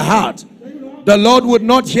in my heart, the Lord would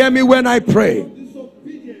not hear me when I pray.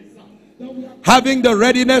 Having the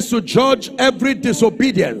readiness to judge every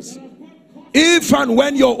disobedience, if and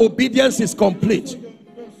when your obedience is complete.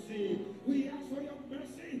 We ask for your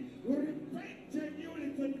mercy. We repent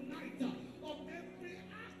genuinely tonight of every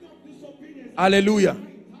act of disobedience. Hallelujah.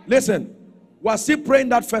 Listen, we're still praying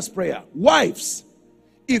that first prayer. Wives,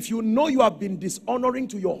 if you know you have been dishonoring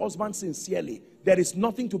to your husband sincerely, there is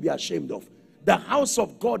nothing to be ashamed of. The house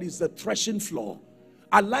of God is the threshing floor.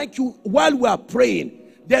 I'd like you, while we are praying,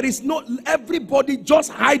 there is no, everybody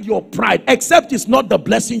just hide your pride, except it's not the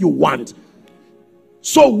blessing you want.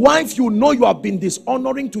 So wife, you know you have been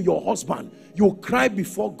dishonoring to your husband. You cry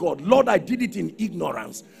before God, Lord, I did it in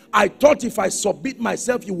ignorance. I thought if I submit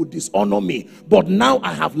myself, you would dishonor me. But now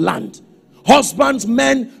I have learned. Husbands,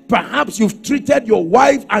 men, perhaps you've treated your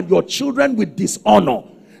wife and your children with dishonor.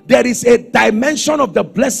 There is a dimension of the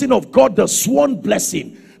blessing of God, the sworn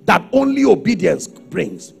blessing, that only obedience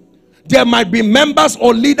brings. There might be members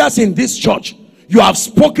or leaders in this church. You have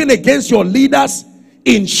spoken against your leaders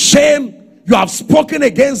in shame. You have spoken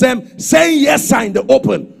against them, saying yes sir in the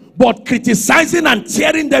open, but criticizing and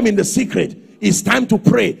tearing them in the secret. It's time to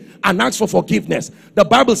pray and ask for forgiveness. The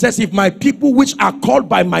Bible says, if my people which are called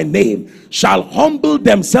by my name shall humble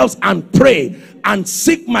themselves and pray and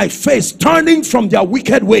seek my face, turning from their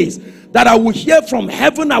wicked ways, that I will hear from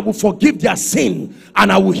heaven, I will forgive their sin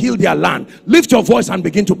and I will heal their land. Lift your voice and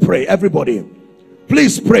begin to pray. Everybody,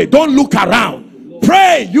 please pray. Don't look around.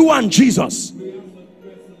 Pray, you and Jesus.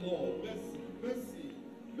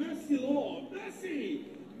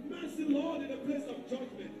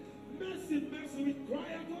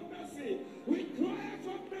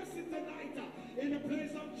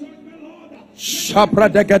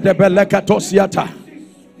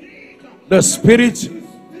 The Spirit,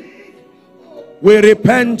 we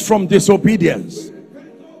repent from disobedience.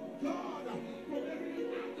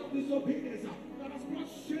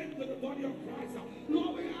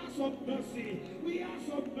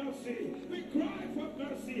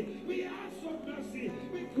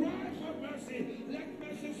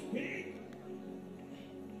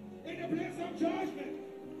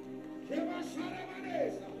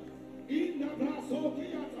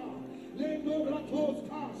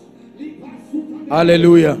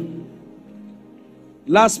 Hallelujah.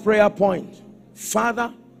 Last prayer point.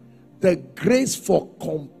 Father, the grace for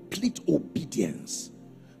complete obedience,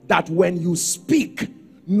 that when you speak,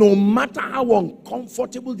 no matter how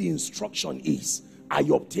uncomfortable the instruction is, I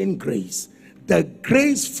obtain grace. the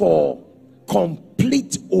grace for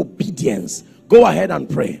complete obedience. Go ahead and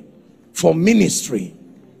pray for ministry.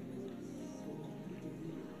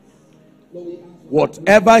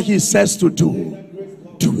 Whatever he says to do,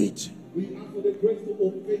 do it. We ask for the grace to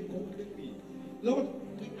obey completely. Lord,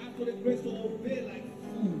 we ask for the grace to obey like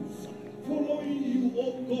fools, following you,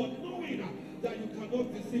 oh God, knowing that you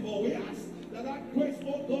cannot deceive. Or we ask that grace,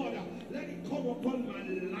 oh God, let it come upon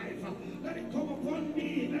my life, let it come upon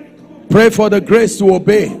me, let it come upon Pray for the grace to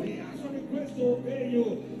obey. We ask for the grace to obey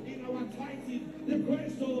you in our tithing, the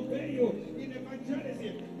grace to obey you in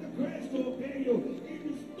evangelism, the grace to obey you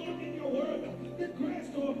in studying your word, the grace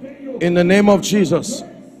to obey you. In the name of Jesus.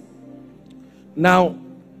 Now,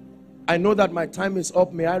 I know that my time is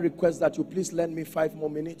up. May I request that you please lend me 5 more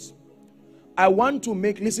minutes? I want to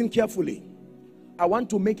make, listen carefully, I want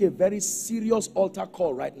to make a very serious altar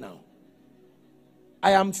call right now.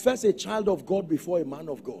 I am first a child of God before a man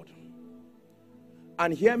of God.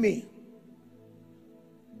 And hear me,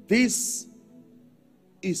 this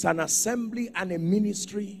is an assembly and a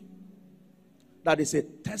ministry that is a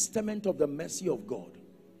testament of the mercy of God.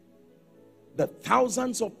 The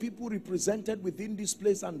thousands of people represented within this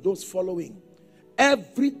place and those following,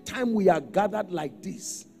 every time we are gathered like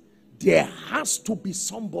this, there has to be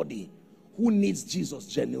somebody who needs Jesus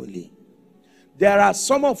genuinely. There are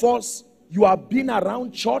some of us, you have been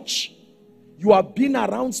around church, you have been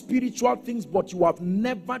around spiritual things, but you have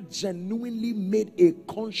never genuinely made a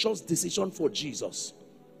conscious decision for Jesus.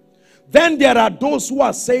 Then there are those who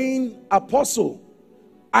are saying, Apostle,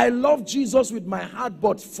 I love Jesus with my heart,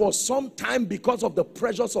 but for some time, because of the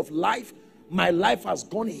pressures of life, my life has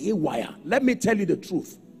gone haywire. Let me tell you the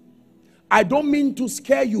truth. I don't mean to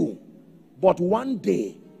scare you, but one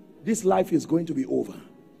day, this life is going to be over.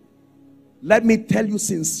 Let me tell you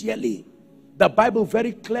sincerely, the Bible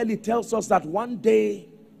very clearly tells us that one day,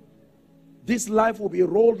 this life will be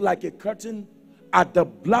rolled like a curtain at the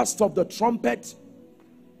blast of the trumpet.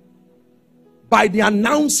 By the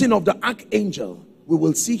announcing of the archangel, we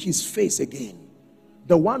will see his face again.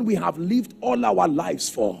 The one we have lived all our lives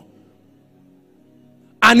for.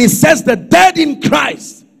 And it says the dead in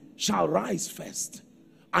Christ shall rise first.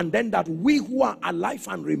 And then that we who are alive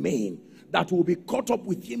and remain, that will be caught up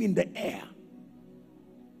with him in the air.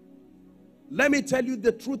 Let me tell you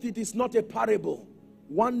the truth, it is not a parable.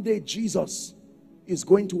 One day Jesus is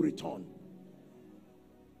going to return.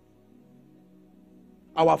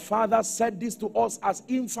 Our father said this to us as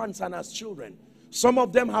infants and as children. Some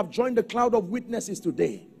of them have joined the cloud of witnesses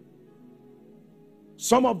today.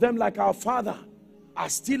 Some of them, like our father, are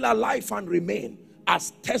still alive and remain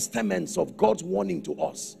as testaments of God's warning to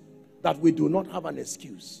us that we do not have an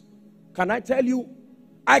excuse. Can I tell you,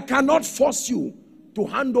 I cannot force you to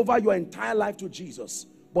hand over your entire life to Jesus,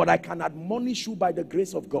 but I can admonish you by the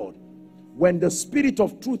grace of God. When the Spirit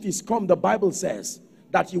of truth is come, the Bible says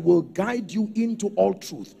that he will guide you into all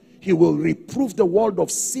truth. He will reprove the world of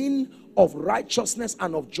sin, of righteousness,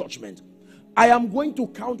 and of judgment. I am going to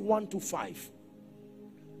count 1 to 5.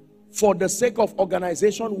 For the sake of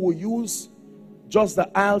organization, we'll use just the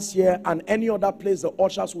aisles here, and any other place the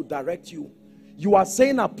ushers will direct you. You are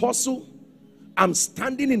saying, Apostle, I'm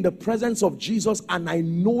standing in the presence of Jesus and I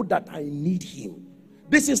know that I need him.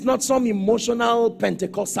 This is not some emotional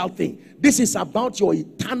Pentecostal thing. This is about your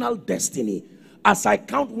eternal destiny. As I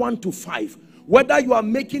count 1 to 5, whether you are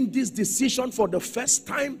making this decision for the first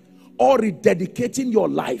time or rededicating your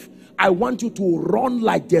life, I want you to run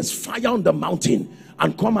like there's fire on the mountain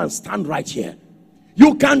and come and stand right here.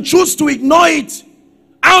 You can choose to ignore it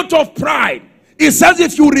out of pride. It says,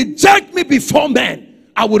 if you reject me before men,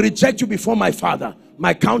 I will reject you before my Father.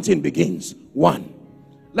 My counting begins. 1.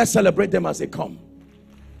 Let's celebrate them as they come.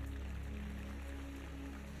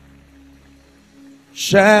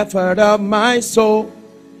 Shepherd of my soul,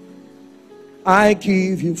 I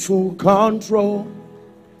give you full control.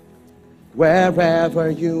 Wherever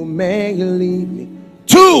you may lead me.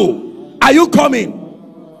 2. Are you coming?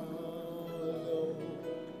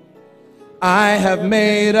 I have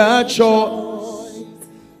made a choice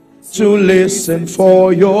to listen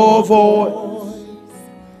for your voice.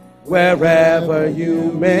 Wherever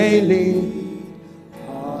you may lead,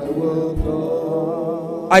 I will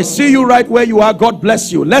go. I see you right where you are. God bless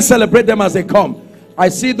you. Let's celebrate them as they come. I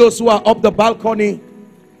see those who are up the balcony,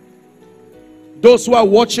 those who are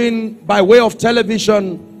watching by way of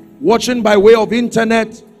television, watching by way of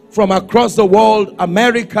internet from across the world,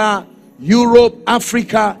 America, Europe,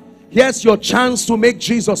 Africa. Here's your chance to make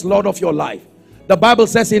Jesus Lord of your life. The Bible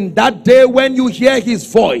says, in that day when you hear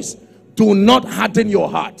his voice, do not harden your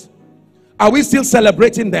heart. Are we still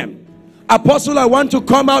celebrating them? Apostle, I want to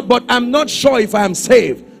come out, but I'm not sure if I am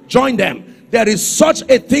saved. Join them. There is such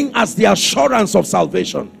a thing as the assurance of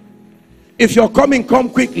salvation. If you're coming, come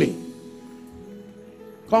quickly.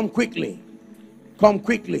 Come quickly. Come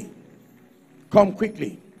quickly. Come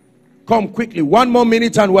quickly. Come quickly. 1 more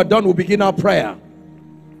minute and we're done. We'll begin our prayer.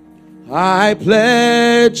 I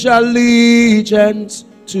pledge allegiance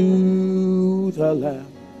to the Lamb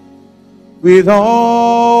with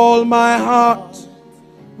all my heart,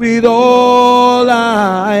 with all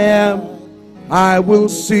I am. I will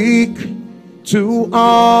seek to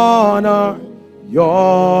honor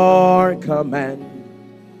your command.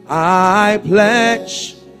 I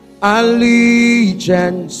pledge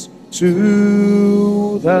allegiance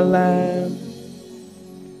to the Lamb.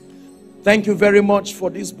 Thank you very much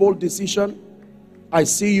for this bold decision. I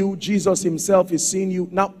see you. Jesus himself is seeing you.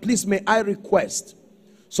 Now, please, may I request,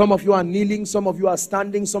 some of you are kneeling, some of you are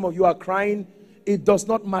standing, some of you are crying. It does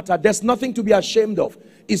not matter. There's nothing to be ashamed of.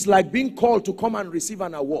 It's like being called to come and receive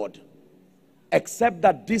an award, except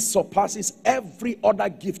that this surpasses every other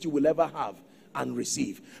gift you will ever have and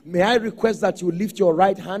receive. May I request that you lift your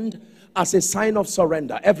right hand as a sign of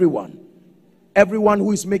surrender. Everyone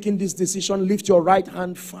who is making this decision, lift your right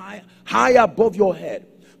hand high above your head.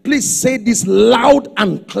 Please say this loud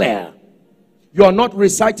and clear. You are not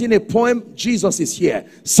reciting a poem. Jesus is here.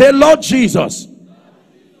 Say, Lord Jesus,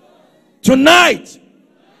 tonight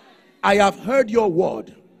I have heard your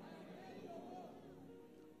word.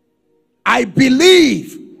 I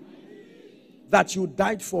believe that you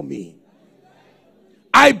died for me.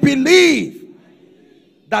 I believe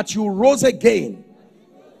that you rose again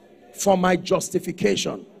for my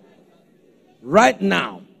justification. Right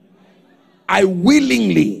now, I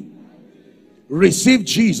willingly receive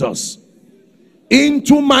Jesus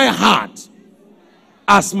into my heart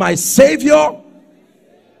as my Savior,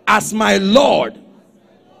 as my Lord,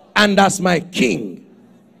 and as my King.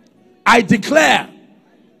 I declare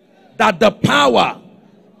that the power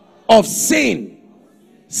of sin,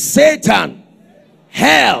 Satan,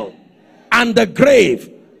 hell, and the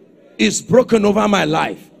grave is broken over my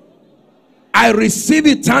life. I receive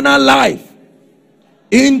eternal life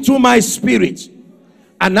into my spirit,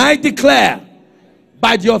 and I declare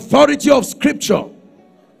by the authority of Scripture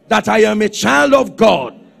that I am a child of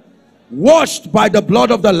God, washed by the blood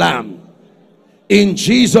of the Lamb. In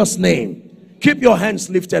Jesus' name, keep your hands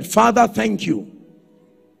lifted. Father, thank you.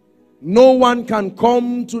 No one can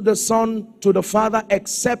come to the Son, to the Father,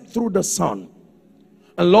 except through the Son.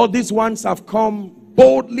 And Lord, these ones have come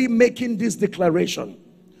boldly making this declaration.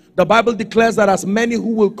 The Bible declares that as many who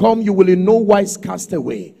will come, you will in no wise cast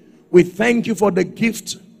away. We thank you for the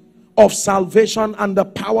gift of salvation and the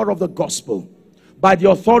power of the gospel. By the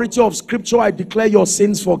authority of Scripture, I declare your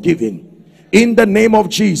sins forgiven. In the name of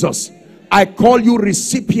Jesus, I call you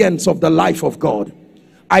recipients of the life of God.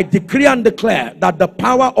 I decree and declare that the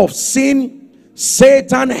power of sin,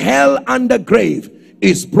 Satan, hell, and the grave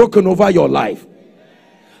is broken over your life.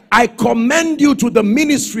 I commend you to the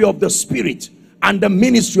ministry of the Spirit and the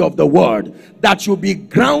ministry of the Word, that you be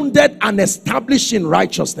grounded and established in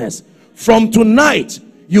righteousness. From tonight,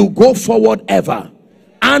 you go forward ever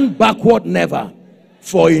and backward never.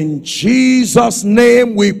 For in Jesus'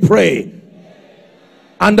 name we pray.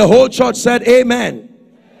 And the whole church said amen.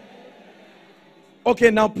 Okay,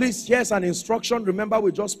 now please, here's an instruction. Remember,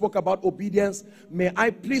 we just spoke about obedience. May I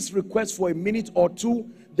please request for a minute or two,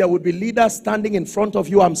 there will be leaders standing in front of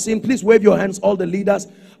you. I'm seeing, please wave your hands, all the leaders.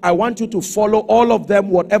 I want you to follow all of them,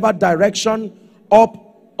 whatever direction, up.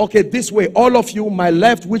 Okay, this way, all of you, my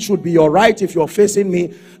left, which would be your right if you're facing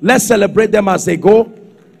me. Let's celebrate them as they go.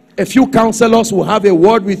 A few counselors will have a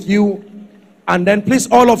word with you. And then please,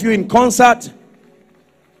 all of you in concert.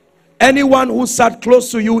 Anyone who sat close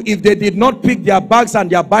to you, if they did not pick their bags and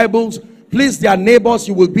their Bibles, please, their neighbors,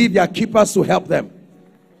 you will be their keepers to help them.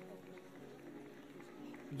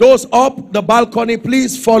 Those up the balcony,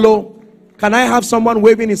 please follow. Can I have someone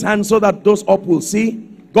waving his hand so that those up will see?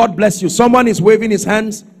 God bless you. Someone is waving his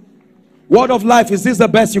hands. Word of life, is this the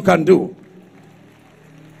best you can do?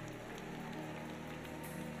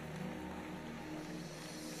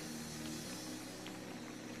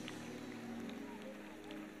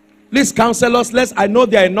 Please, counselors, I know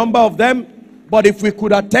there are a number of them, but if we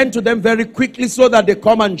could attend to them very quickly so that they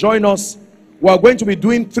come and join us. We are going to be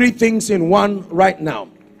doing 3 things in one right now.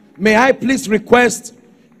 May I please request,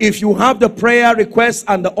 if you have the prayer requests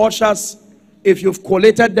and the ushers, if you've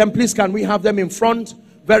collated them, please can we have them in front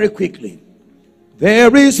very quickly.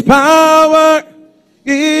 There is power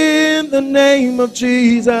in the name of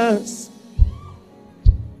Jesus.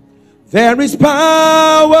 There is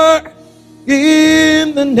power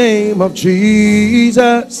in the name of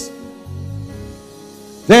Jesus.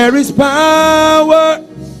 There is power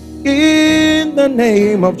in the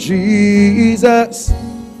name of Jesus,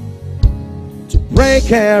 to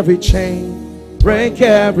break every chain, break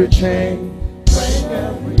every chain, break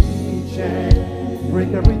every chain, break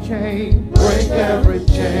every chain, break every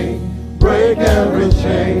chain, break every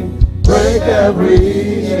chain, break every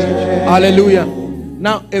chain. Hallelujah.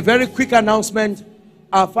 Now, a very quick announcement.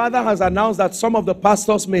 Our father has announced that some of the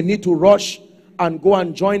pastors may need to rush and go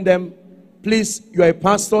and join them. Please, you are a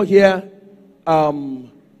pastor here.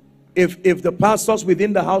 If the pastors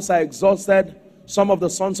within the house are exhausted, some of the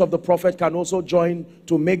sons of the prophet can also join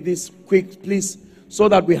to make this quick, please, so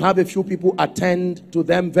that we have a few people attend to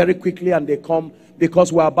them very quickly and they come,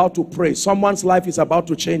 because we're about to pray. Someone's life is about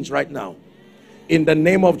to change right now in the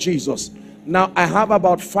name of Jesus. Now, I have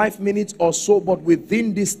about 5 minutes or so, but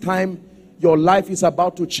within this time, your life is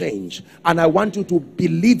about to change. And I want you to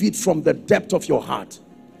believe it from the depth of your heart.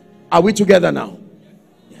 Are we together now?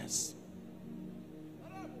 Yes.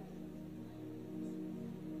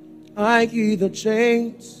 I hear the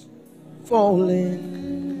chains falling.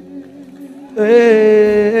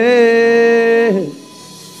 Hey,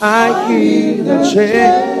 I hear the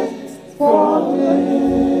chains falling.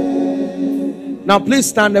 Now please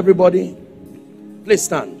stand, everybody. Please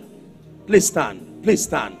stand. Please stand. Please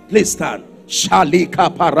stand. Please stand. Shalika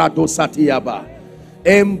parado satiyaba.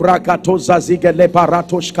 Embrakato zazigele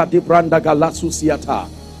baratosh kadibranda galasusiata.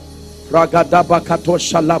 Ragadaba kato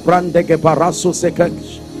shalabrande ge barasu sekek.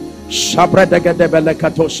 Shabredege debele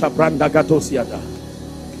kato shabranda gatosiata.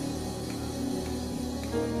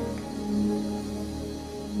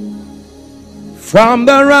 From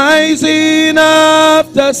the rising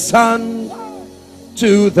of the sun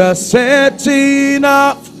to the setting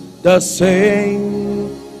of the same,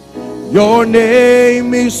 your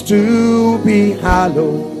name is to be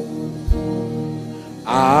hallowed,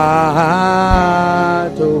 Adonai.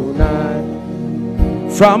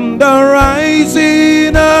 From the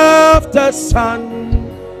rising of the sun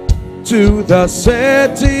to the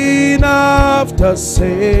setting of the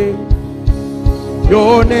same,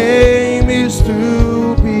 your name is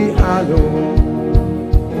to be hallowed,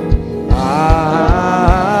 Adonai.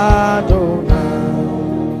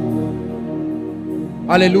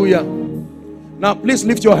 Hallelujah. Now please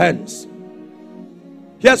lift your hands.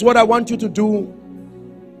 Here's what I want you to do.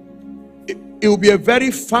 It will be a very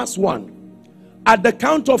fast one. At the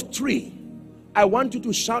count of 3, I want you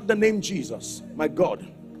to shout the name Jesus. My God.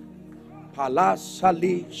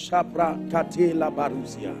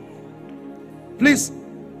 Please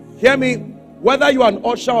hear me. Whether you are an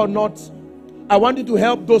usher or not, I want you to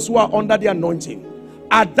help those who are under the anointing.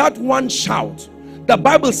 At that one shout, the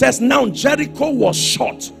Bible says, now Jericho was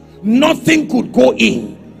shut. Nothing could go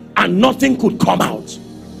in and nothing could come out.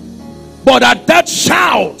 But at that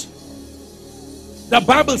shout, the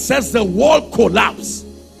Bible says the wall collapsed.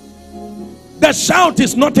 The shout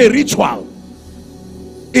is not a ritual.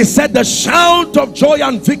 It said the shout of joy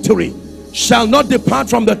and victory shall not depart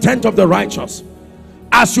from the tent of the righteous.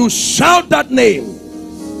 As you shout that name,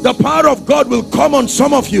 the power of God will come on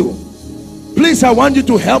some of you. Please, I want you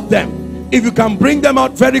to help them. If you can bring them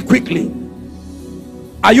out very quickly.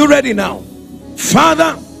 Are you ready now?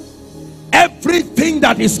 Father, everything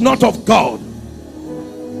that is not of God,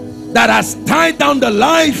 that has tied down the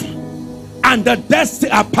life and the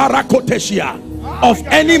destiny of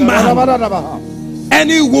any man,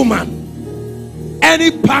 any woman,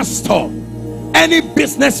 any pastor, any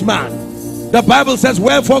businessman, the Bible says,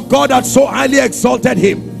 wherefore God hath so highly exalted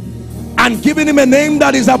him and given him a name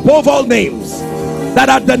that is above all names, that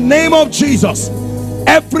at the name of Jesus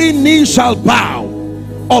every knee shall bow,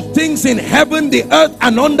 of things in heaven, the earth,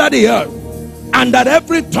 and under the earth, and that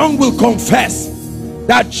every tongue will confess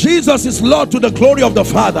that Jesus is Lord, to the glory of the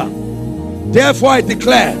Father. Therefore I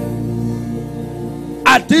declare,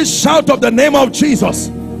 at this shout of the name of Jesus,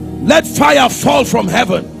 let fire fall from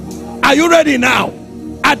heaven. Are you ready now?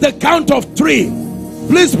 At the count of 3,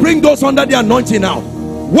 please bring those under the anointing now.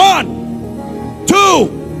 1,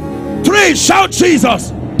 2, 3, shout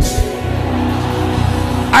Jesus.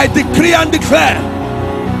 I decree and declare,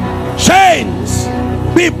 chains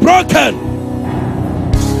be broken,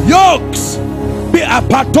 yokes be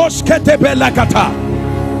apatosh ketebe lakata.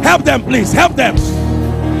 Help them, please, help them.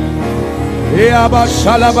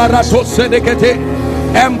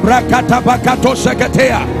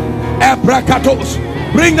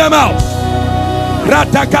 Bring them out.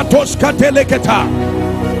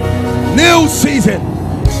 New season,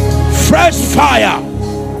 fresh fire.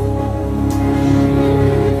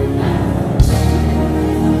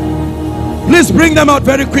 Please bring them out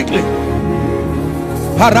very quickly.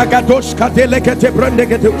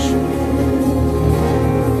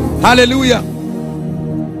 Hallelujah.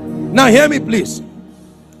 Now hear me please.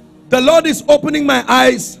 The Lord is opening my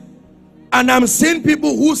eyes and I'm seeing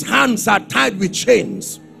people whose hands are tied with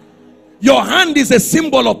chains. Your hand is a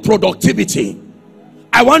symbol of productivity.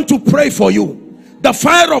 I want to pray for you. The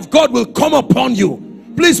fire of God will come upon you.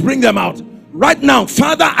 Please bring them out right now.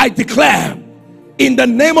 Father, I declare in the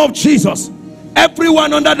name of Jesus,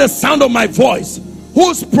 everyone under the sound of my voice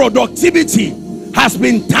whose productivity has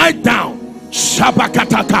been tied down,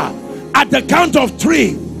 Shabakataka, at the count of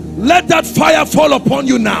 3, let that fire fall upon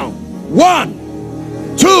you now.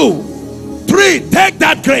 1, 2, 3. Take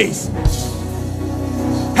that grace.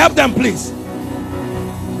 Help them please.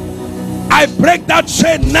 I break that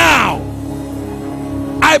chain now.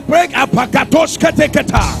 I break apakatosh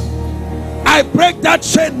keteketa. I break that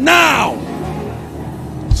chain now.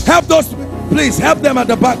 Help those, please help them at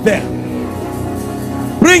the back there.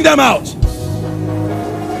 Bring them out.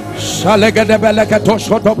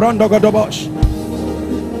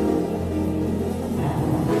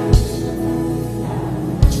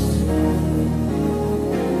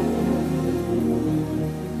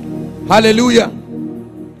 Hallelujah.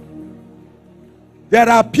 There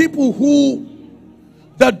are people who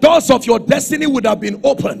the doors of your destiny would have been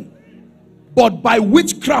open, but by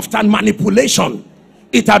witchcraft and manipulation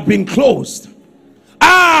it had been closed.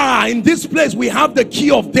 In this place we have the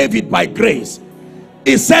key of David by grace.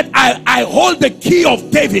 He said, I hold the key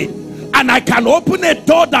of David and I can open a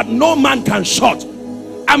door that no man can shut.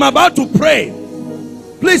 I'm about to pray.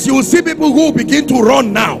 Please, you will see people who begin to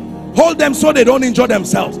run now. Hold them so they don't injure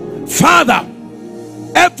themselves. Father,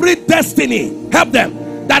 every destiny, help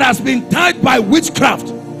them, that has been tied by witchcraft,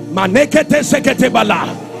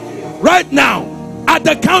 right now, at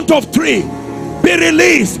the count of 3, be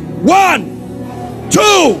released. 1,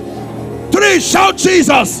 2, 3. Shout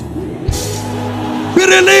Jesus. Be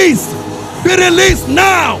released. Be released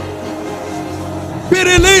now. Be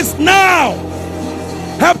released now.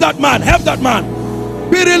 Help that man. Help that man.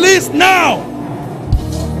 Be released now.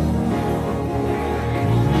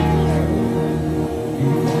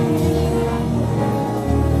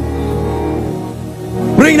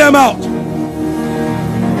 Bring them out.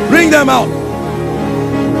 Bring them out.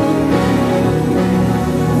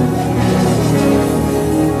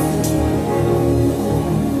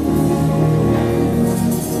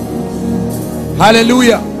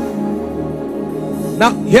 Hallelujah.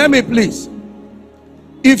 Now hear me please.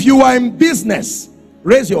 If you are in business,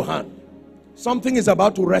 raise your hand. Something is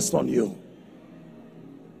about to rest on you.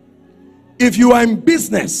 If you are in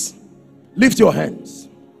business, lift your hands.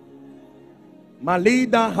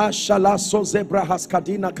 Malida hashala zebra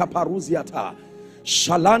haskadina kaparuziata.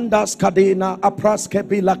 Shalanda skadina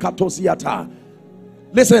apraskebila katoziata.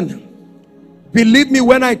 Listen, believe me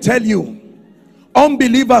when I tell you,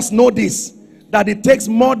 unbelievers know this, that it takes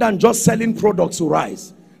more than just selling products to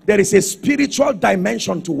rise. There is a spiritual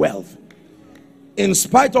dimension to wealth. In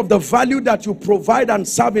spite of the value that you provide and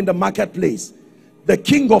serve in the marketplace, the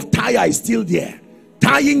king of Tyre is still there,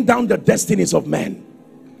 tying down the destinies of men.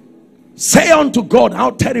 Say unto God,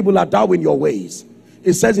 how terrible art thou in your ways.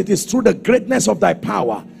 It says, it is through the greatness of thy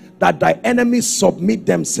power that thy enemies submit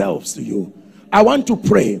themselves to you. I want to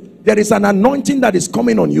pray. There is an anointing that is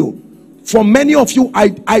coming on you. For many of you,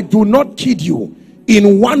 I do not kid you,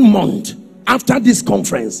 in 1 month after this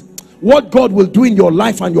conference, what God will do in your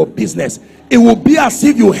life and your business, it will be as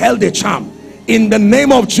if you held a charm. In the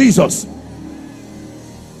name of Jesus.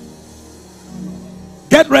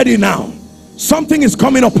 Get ready now. Something is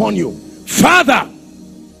coming upon you. Father,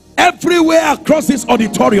 everywhere across this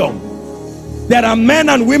auditorium, there are men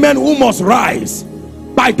and women who must rise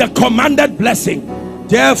by the commanded blessing.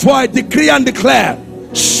 Therefore I decree and declare,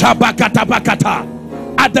 Shabakatabakata.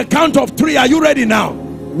 At the count of 3, are you ready now?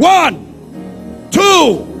 1,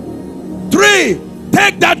 2, 3.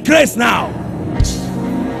 Take that grace now.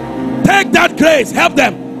 Take that grace. Help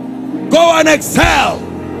them. Go and excel.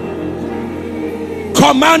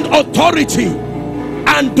 Command authority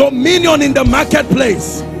and dominion in the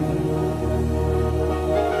marketplace.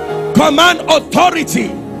 Command authority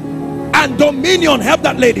and dominion. Help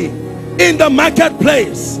that lady. In the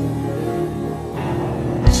marketplace.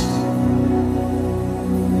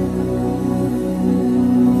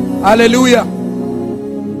 Hallelujah.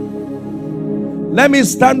 Let me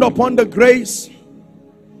stand upon the grace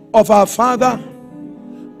of our Father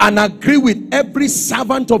and agree with every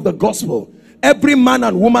servant of the gospel, every man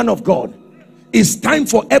and woman of God. It's time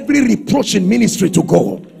for every reproach in ministry to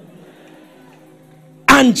go.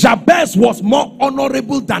 And Jabez was more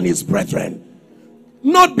honorable than his brethren.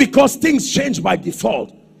 Not because things changed by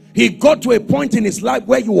default. He got to a point in his life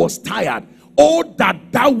where he was tired. Oh,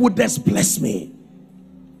 that thou wouldest bless me.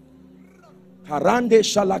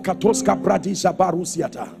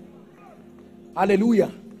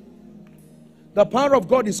 Hallelujah. The power of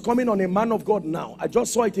God is coming on a man of God now. I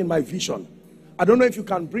just saw it in my vision. I don't know if you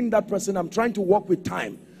can bring that person. I'm trying to work with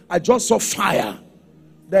time. I just saw fire.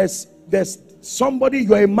 There's somebody,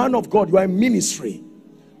 you are a man of God, you are in ministry.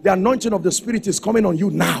 The anointing of the Spirit is coming on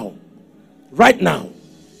you now. Right now.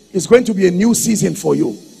 It's going to be a new season for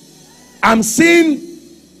you. I'm seeing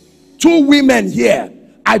 2 women here.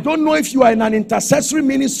 I don't know if you are in an intercessory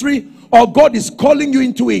ministry or God is calling you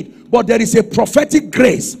into it, but there is a prophetic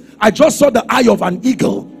grace. I just saw the eye of an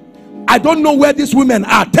eagle. I don't know where these women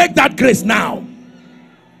are. Take that grace now.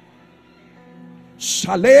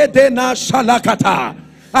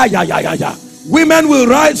 Women will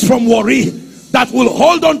rise from worry that will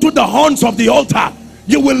hold on to the horns of the altar.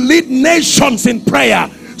 You will lead nations in prayer,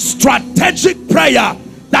 strategic prayer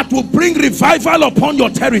that will bring revival upon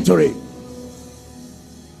your territory.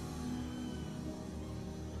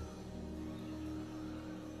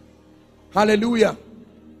 Hallelujah.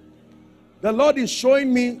 The Lord is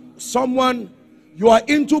showing me someone, you are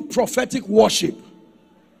into prophetic worship.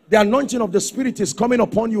 The anointing of the Spirit is coming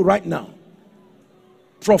upon you right now.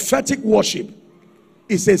 Prophetic worship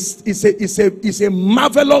is a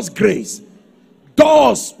marvelous grace.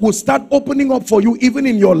 Doors will start opening up for you even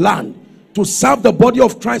in your land to serve the body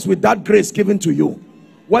of Christ with that grace given to you.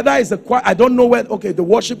 Whether it's the choir, I don't know where, okay, the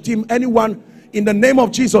worship team, anyone, in the name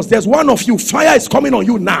of Jesus, there's one of you, fire is coming on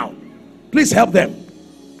you now. Please help them.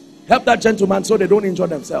 Help that gentleman so they don't injure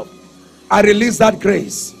themselves. I release that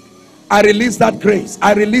grace. I release that grace.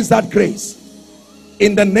 I release that grace.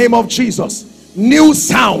 In the name of Jesus. New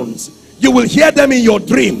sounds. You will hear them in your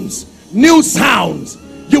dreams. New sounds.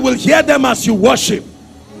 You will hear them as you worship.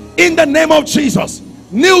 In the name of Jesus.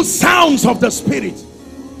 New sounds of the Spirit.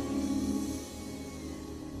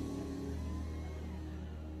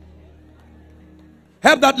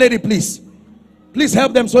 Help that lady, please. Please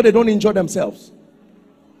help them so they don't injure themselves.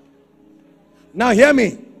 Now hear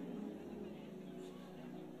me.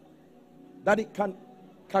 Daddy,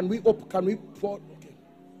 can we pour? Okay.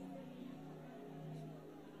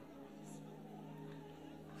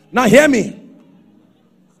 Now hear me.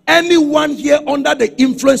 Anyone here under the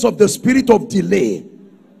influence of the spirit of delay,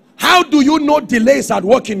 how do you know delay is at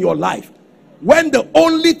work in your life? When the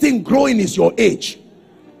only thing growing is your age.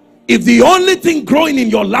 If the only thing growing in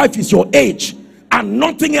your life is your age and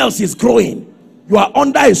nothing else is growing, you are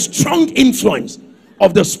under a strong influence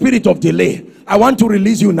of the spirit of delay. I want to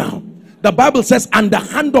release you now. The Bible says, and the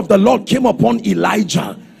hand of the Lord came upon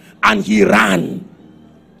Elijah and he ran.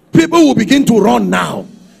 People will begin to run now.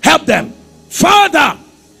 Help them. Father,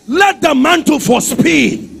 let the mantle for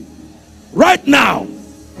speed right now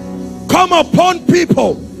come upon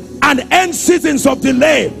people and end seasons of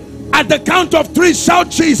delay. At the count of 3, shout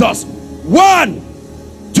Jesus. 1,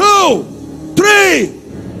 2, 3.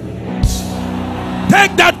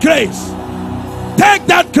 Take that grace. Take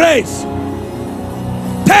that grace.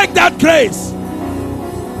 Take that grace.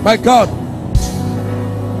 My God.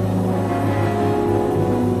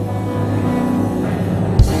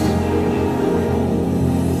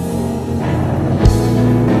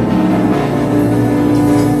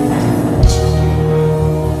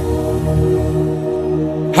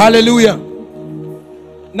 Hallelujah.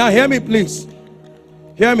 Now hear me, please.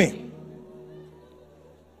 Hear me.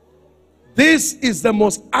 This is the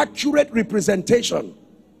most accurate representation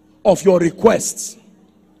of your requests.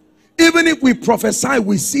 Even if we prophesy,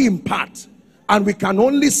 we see in part, and we can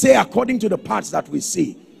only say according to the parts that we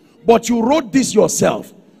see. But you wrote this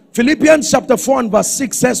yourself. Philippians chapter 4 and verse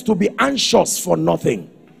 6 says to be anxious for nothing.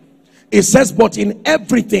 It says, but in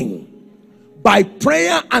everything, by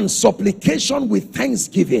prayer and supplication with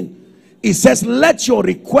thanksgiving, it says, let your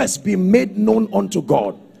requests be made known unto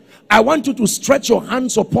God. I want you to stretch your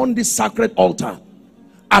hands upon this sacred altar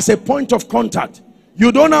as a point of contact.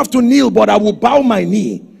 You don't have to kneel, but I will bow my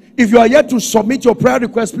knee. If you are yet to submit your prayer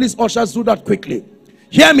request, please ushers, do that quickly.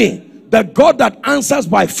 Hear me. The God that answers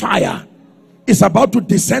by fire is about to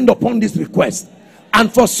descend upon this request.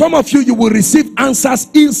 And for some of you, you will receive answers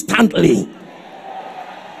instantly.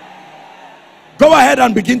 Go ahead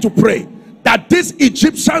and begin to pray that these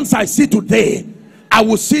Egyptians I see today, I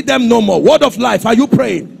will see them no more. Word of life, are you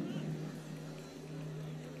praying?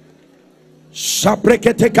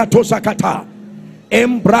 Shaprekete katosakata.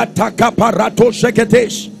 Embrata kaparato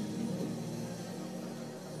sheketesh.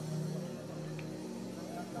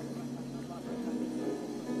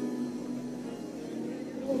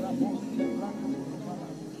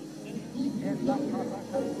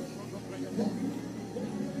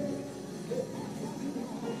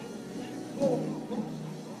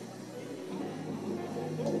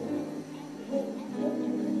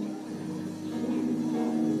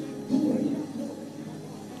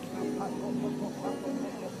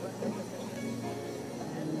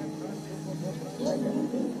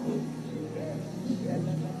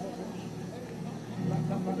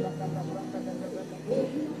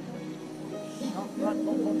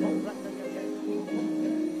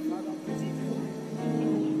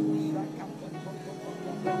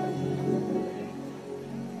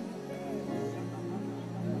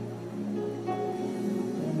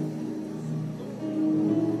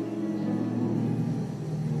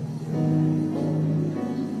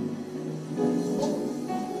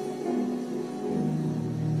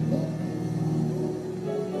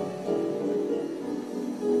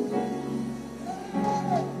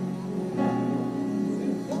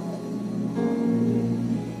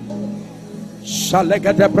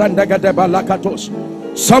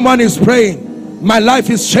 Someone is praying, my life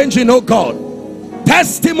is changing, oh God.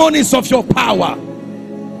 Testimonies of your power.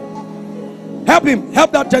 Help him,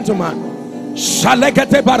 help that gentleman.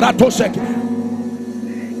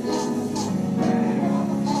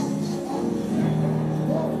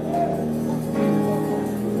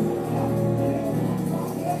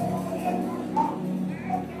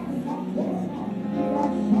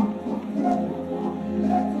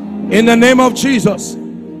 In the name of Jesus.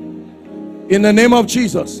 In the name of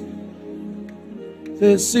Jesus.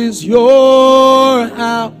 This is your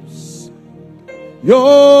house,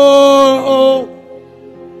 your home.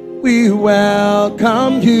 We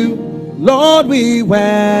welcome you, Lord, we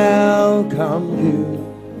welcome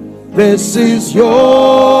you. This is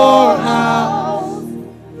your house,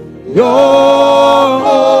 your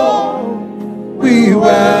home. We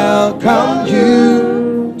welcome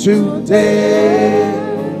you today.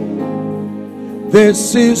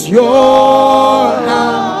 This is your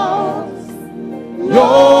house,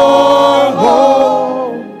 your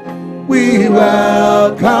home. We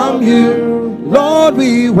welcome you, Lord,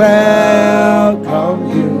 we welcome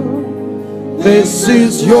you. This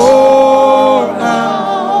is your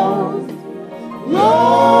house,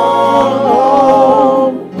 your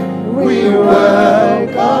home. We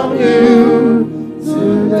welcome you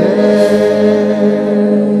today.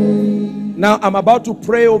 Now I'm about to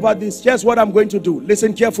pray over this. Here's what I'm going to do.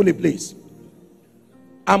 Listen carefully, please.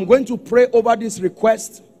 I'm going to pray over this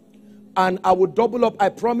request, and I will double up. I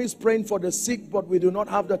promise praying for the sick, but we do not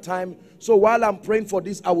have the time. So while I'm praying for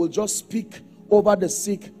this, I will just speak over the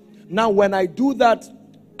sick. Now when I do that,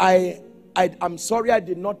 I'm sorry I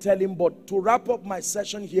did not tell him, but to wrap up my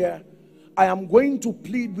session here, I am going to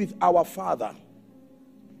plead with our Father.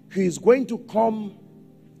 He is going to come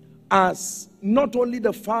as not only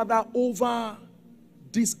the Father over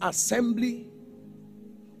this assembly,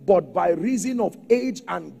 but by reason of age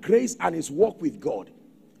and grace and his walk with God.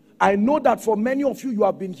 I know that for many of you, you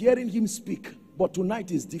have been hearing him speak, but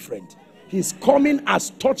tonight is different. He's coming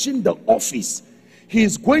as touching the office. He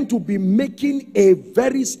is going to be making a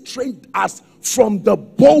very strength as from the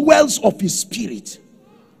bowels of his spirit.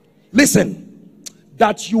 Listen,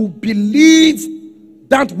 that you believe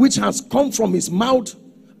that which has come from his mouth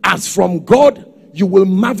as from God, you will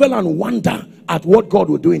marvel and wonder at what God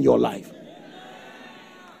will do in your life.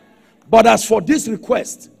 But as for this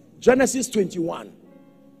request, Genesis 21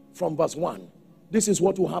 from verse 1, this is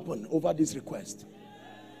what will happen over this request.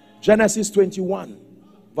 Genesis 21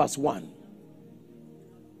 verse 1.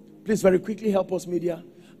 Please very quickly help us, media.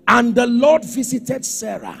 And the Lord visited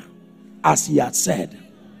Sarah as he had said,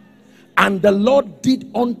 and the Lord did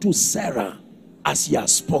unto Sarah as he had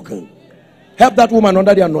spoken. Help that woman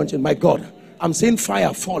under the anointing. My God, I'm seeing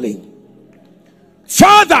fire falling.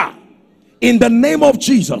 Father, in the name of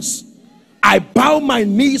Jesus, I bow my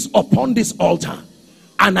knees upon this altar,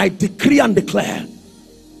 and I decree and declare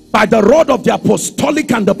by the rod of the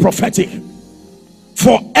apostolic and the prophetic,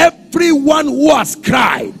 for everyone who has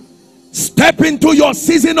cried, step into your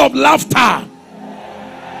season of laughter.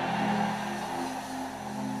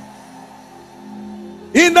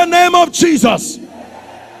 In the name of Jesus,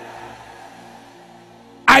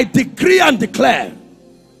 I decree and declare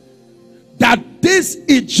that these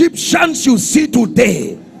Egyptians you see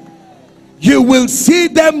today, you will see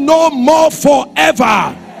them no more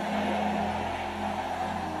forever.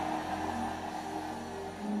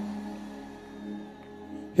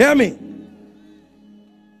 Hear me.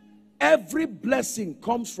 Every blessing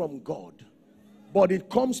comes from God, but it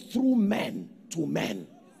comes through men to men.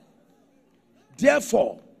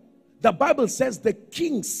 Therefore, the Bible says the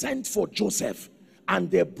king sent for Joseph, and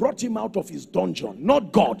they brought him out of his dungeon.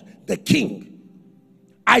 Not God, the king.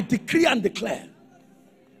 I decree and declare,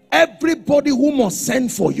 everybody who must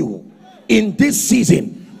send for you in this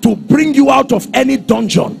season to bring you out of any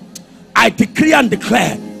dungeon, I decree and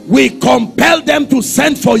declare, we compel them to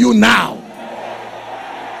send for you now.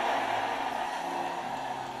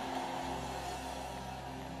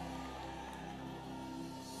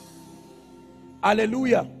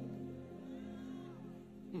 Hallelujah.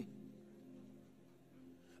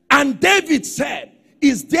 David said,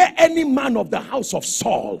 is there any man of the house of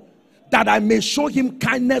Saul that I may show him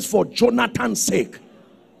kindness for Jonathan's sake?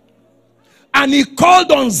 And he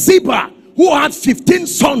called on Ziba, who had 15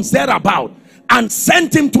 sons thereabout, and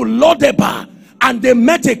sent him to Lodebar. And they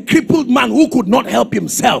met a crippled man who could not help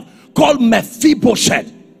himself, called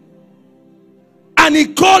Mephibosheth. And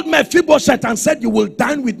he called Mephibosheth and said, you will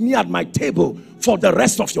dine with me at my table for the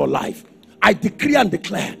rest of your life. I decree and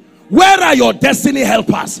declare, where are your destiny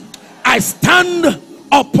helpers? I stand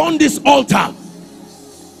upon this altar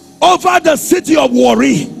over the city of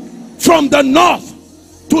Warri, from the north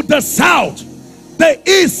to the south, the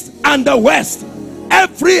east and the west.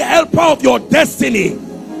 Every helper of your destiny,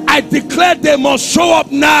 I declare they must show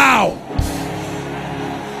up now.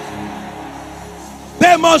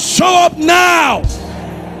 They must show up now.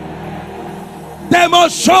 They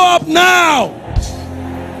must show up now.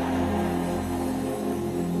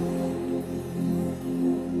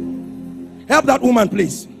 Help that woman,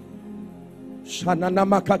 please. He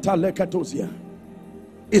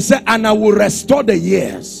said, and I will restore the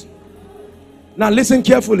years. Now listen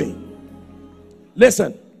carefully.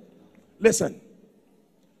 Listen. Listen.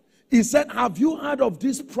 He said, have you heard of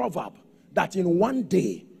this proverb that in one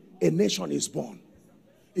day a nation is born?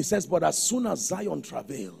 He says, but as soon as Zion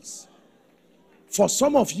travails. For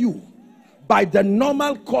some of you, by the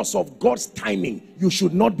normal course of God's timing, you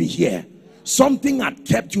should not be here. Something had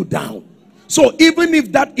kept you down. So even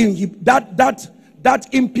if that impedance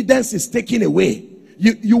is taken away,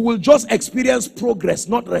 you will just experience progress,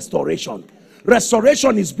 not restoration.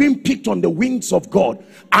 Restoration is being picked on the wings of God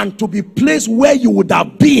and to be placed where you would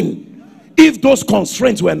have been if those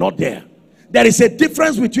constraints were not there. There is a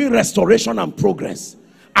difference between restoration and progress.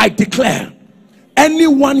 I declare,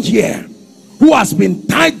 anyone here who has been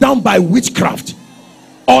tied down by witchcraft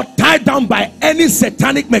or tied down by any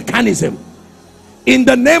satanic mechanism, in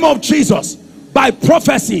the name of Jesus, by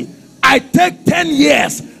prophecy, I take 10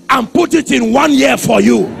 years and put it in 1 year for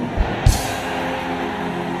you.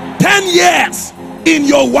 10 years in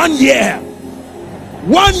your 1 year.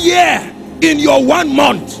 1 year in your 1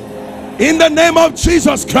 month. In the name of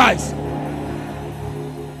Jesus Christ.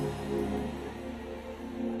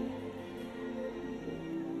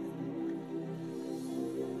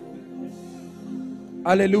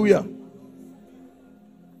 Hallelujah.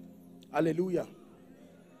 Hallelujah.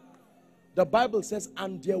 The Bible says,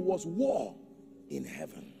 and there was war in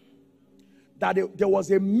heaven. That there was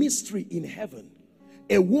a mystery in heaven.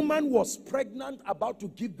 A woman was pregnant, about to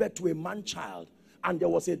give birth to a man child, and there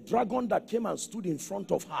was a dragon that came and stood in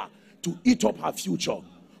front of her to eat up her future.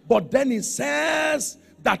 But then it says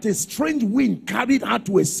that a strange wind carried her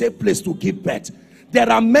to a safe place to give birth. There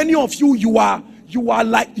are many of you, you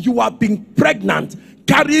are being pregnant,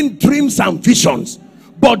 carrying dreams and visions,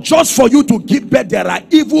 but just for you to give birth, there are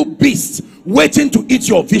evil beasts waiting to eat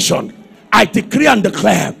your vision. I decree and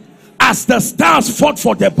declare, as the stars fought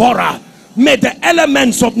for Deborah, may the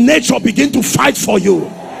elements of nature begin to fight for you.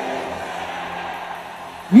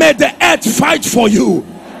 May the earth fight for you,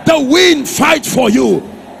 the wind fight for you,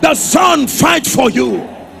 the sun fight for you.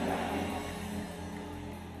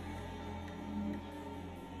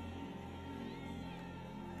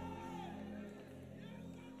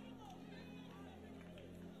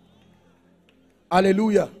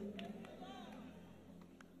 Hallelujah.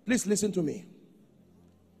 Please listen to me.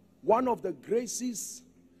 One of the graces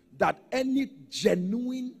that any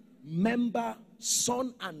genuine member,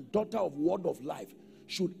 son and daughter of Word of Life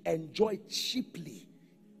should enjoy cheaply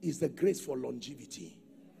is the grace for longevity.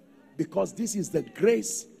 Because this is the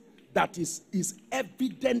grace that is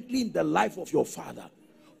evidently in the life of your father.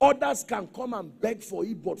 Others can come and beg for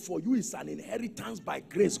it, but for you it's an inheritance by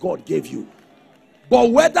grace God gave you.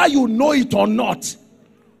 But whether you know it or not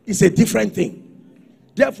is a different thing.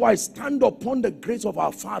 Therefore, I stand upon the grace of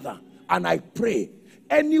our Father and I pray,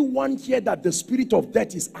 anyone here that the spirit of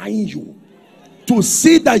death is eyeing you, to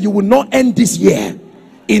see that you will not end this year,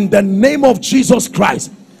 in the name of Jesus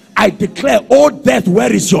Christ, I declare, oh death,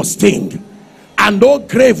 where is your sting? And oh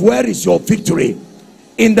grave, where is your victory?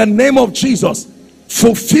 In the name of Jesus,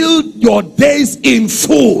 fulfill your days in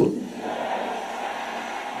full.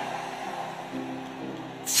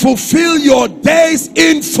 Fulfill your days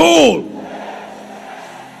in full.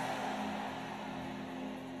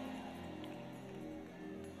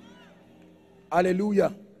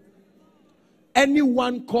 Hallelujah.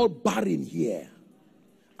 Anyone called barren here,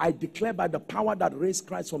 I declare by the power that raised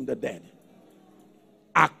Christ from the dead,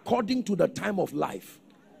 according to the time of life,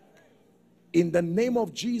 in the name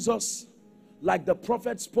of Jesus, like the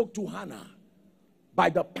prophet spoke to Hannah, by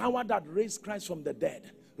the power that raised Christ from the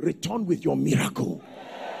dead, return with your miracle.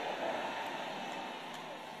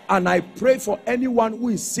 And I pray for anyone who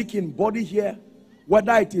is sick in body here,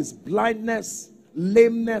 whether it is blindness,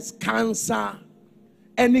 lameness, cancer,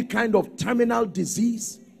 any kind of terminal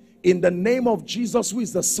disease, in the name of Jesus, who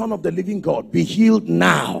is the Son of the living God, be healed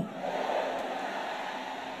now.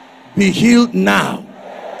 Be healed now.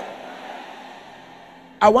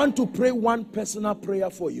 I want to pray one personal prayer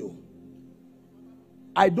for you.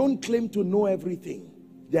 I don't claim to know everything.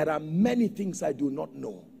 There are many things I do not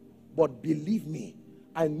know. But believe me,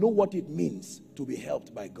 I know what it means to be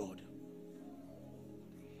helped by God.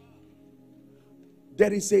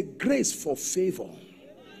 There is a grace for favor.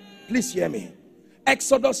 Please hear me.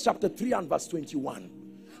 Exodus chapter 3 and verse 21.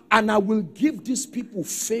 And I will give these people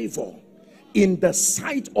favor in the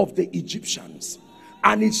sight of the Egyptians.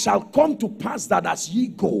 And it shall come to pass that as ye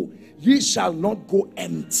go, ye shall not go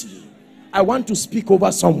empty. I want to speak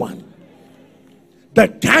over someone. The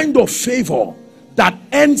kind of favor that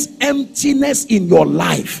ends emptiness in your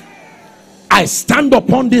life, I stand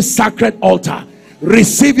upon this sacred altar.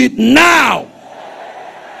 Receive it now.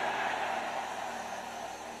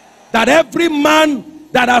 That every man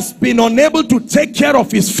that has been unable to take care of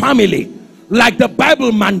his family, like the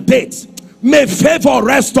Bible mandates, may favor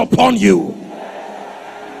rest upon you.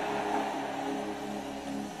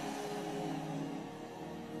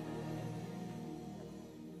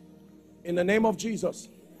 In the name of Jesus.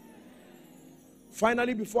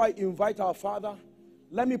 Finally, before I invite our Father,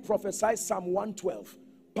 let me prophesy Psalm 112,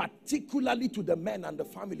 particularly to the men and the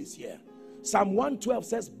families here. Psalm 112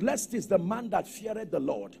 says, blessed is the man that feareth the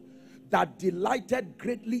Lord, that delighted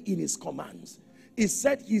greatly in his commands. It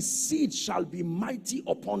said his seed shall be mighty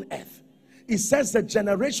upon earth. It says the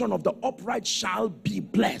generation of the upright shall be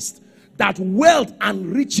blessed, that wealth and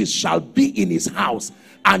riches shall be in his house,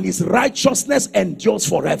 and his righteousness endures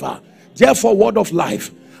forever. Therefore, word of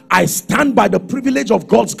life, I stand by the privilege of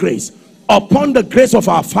God's grace upon the grace of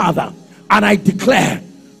our Father, and I declare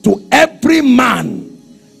to every man,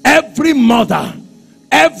 every mother,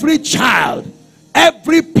 every child,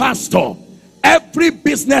 every pastor, every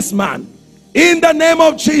businessman, in the name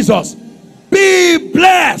of Jesus, be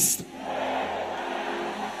blessed.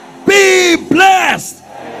 Be blessed.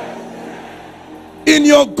 In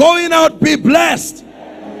your going out, be blessed.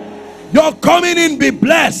 Your coming in, be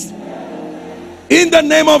blessed. In the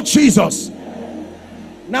name of Jesus.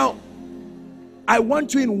 Now, I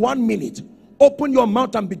want you in 1 minute, open your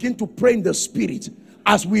mouth and begin to pray in the Spirit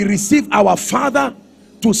as we receive our Father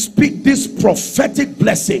to speak this prophetic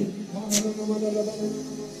blessing.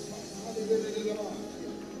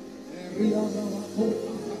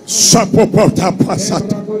 Sapopota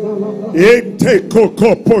pasata. Ente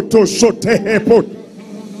koko poto sote hepot.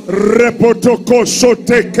 Repotoko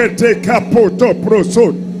sote kete kapoto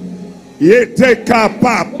prosot. Yete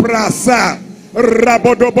kapa prasa.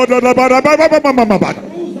 Rabodobodo bada bada mama bada.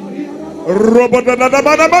 Robodo bada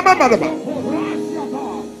bada bada.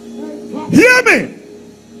 Hear me.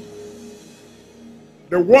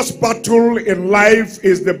 The worst battle in life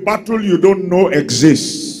is the battle you don't know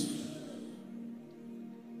exists.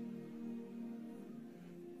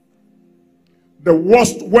 The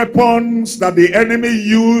worst weapons that the enemy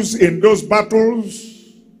use in those battles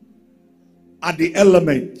are the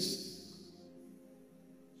elements.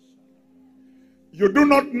 You do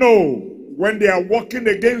not know when they are working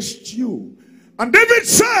against you. And David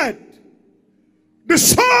said, the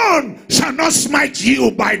sun shall not smite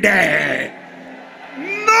you by day,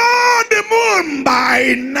 nor the moon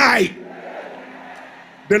by night.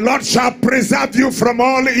 The Lord shall preserve you from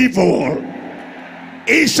all evil.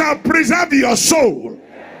 He shall preserve your soul.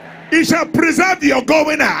 He shall preserve your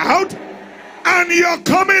going out and your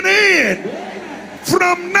coming in,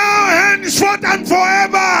 from now henceforth and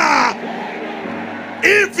forever.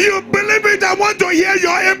 If you believe it, I want to hear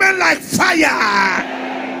your amen like fire.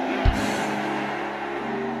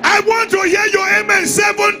 I want to hear your amen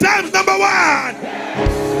 7 times. Number 1,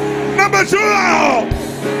 number 2,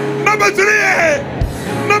 number 3,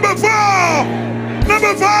 number 4,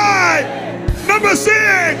 number 5, number 6,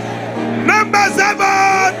 number 7.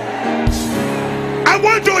 I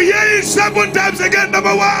want to hear it 7 times again.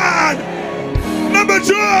 Number 1, number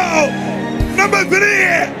 2, number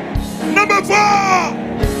 3, number 4,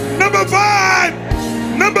 number 5,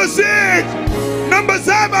 number 6, number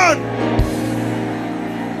 7.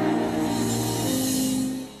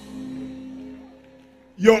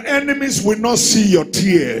 Your enemies will not see your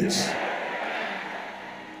tears.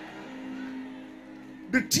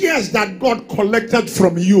 The tears that God collected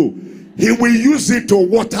from you, He will use it to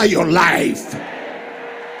water your life.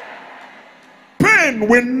 Pain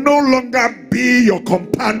will no longer be your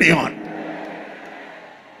companion.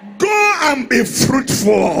 Go and be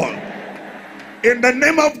fruitful. In the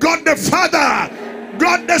name of God the Father,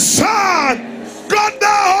 God the Son, God the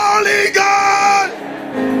Holy God.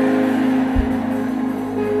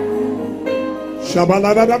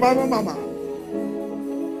 Shabaladadababa.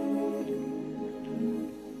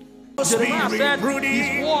 Jeremiah said,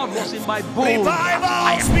 his word was in my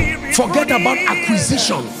bones. Forget about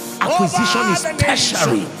acquisition. Acquisition is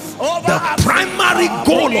tertiary. The primary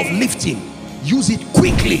goal of lifting, use it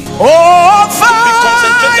quickly. Oh, fire!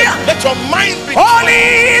 Let your mind be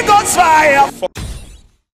Holy Ghost fire.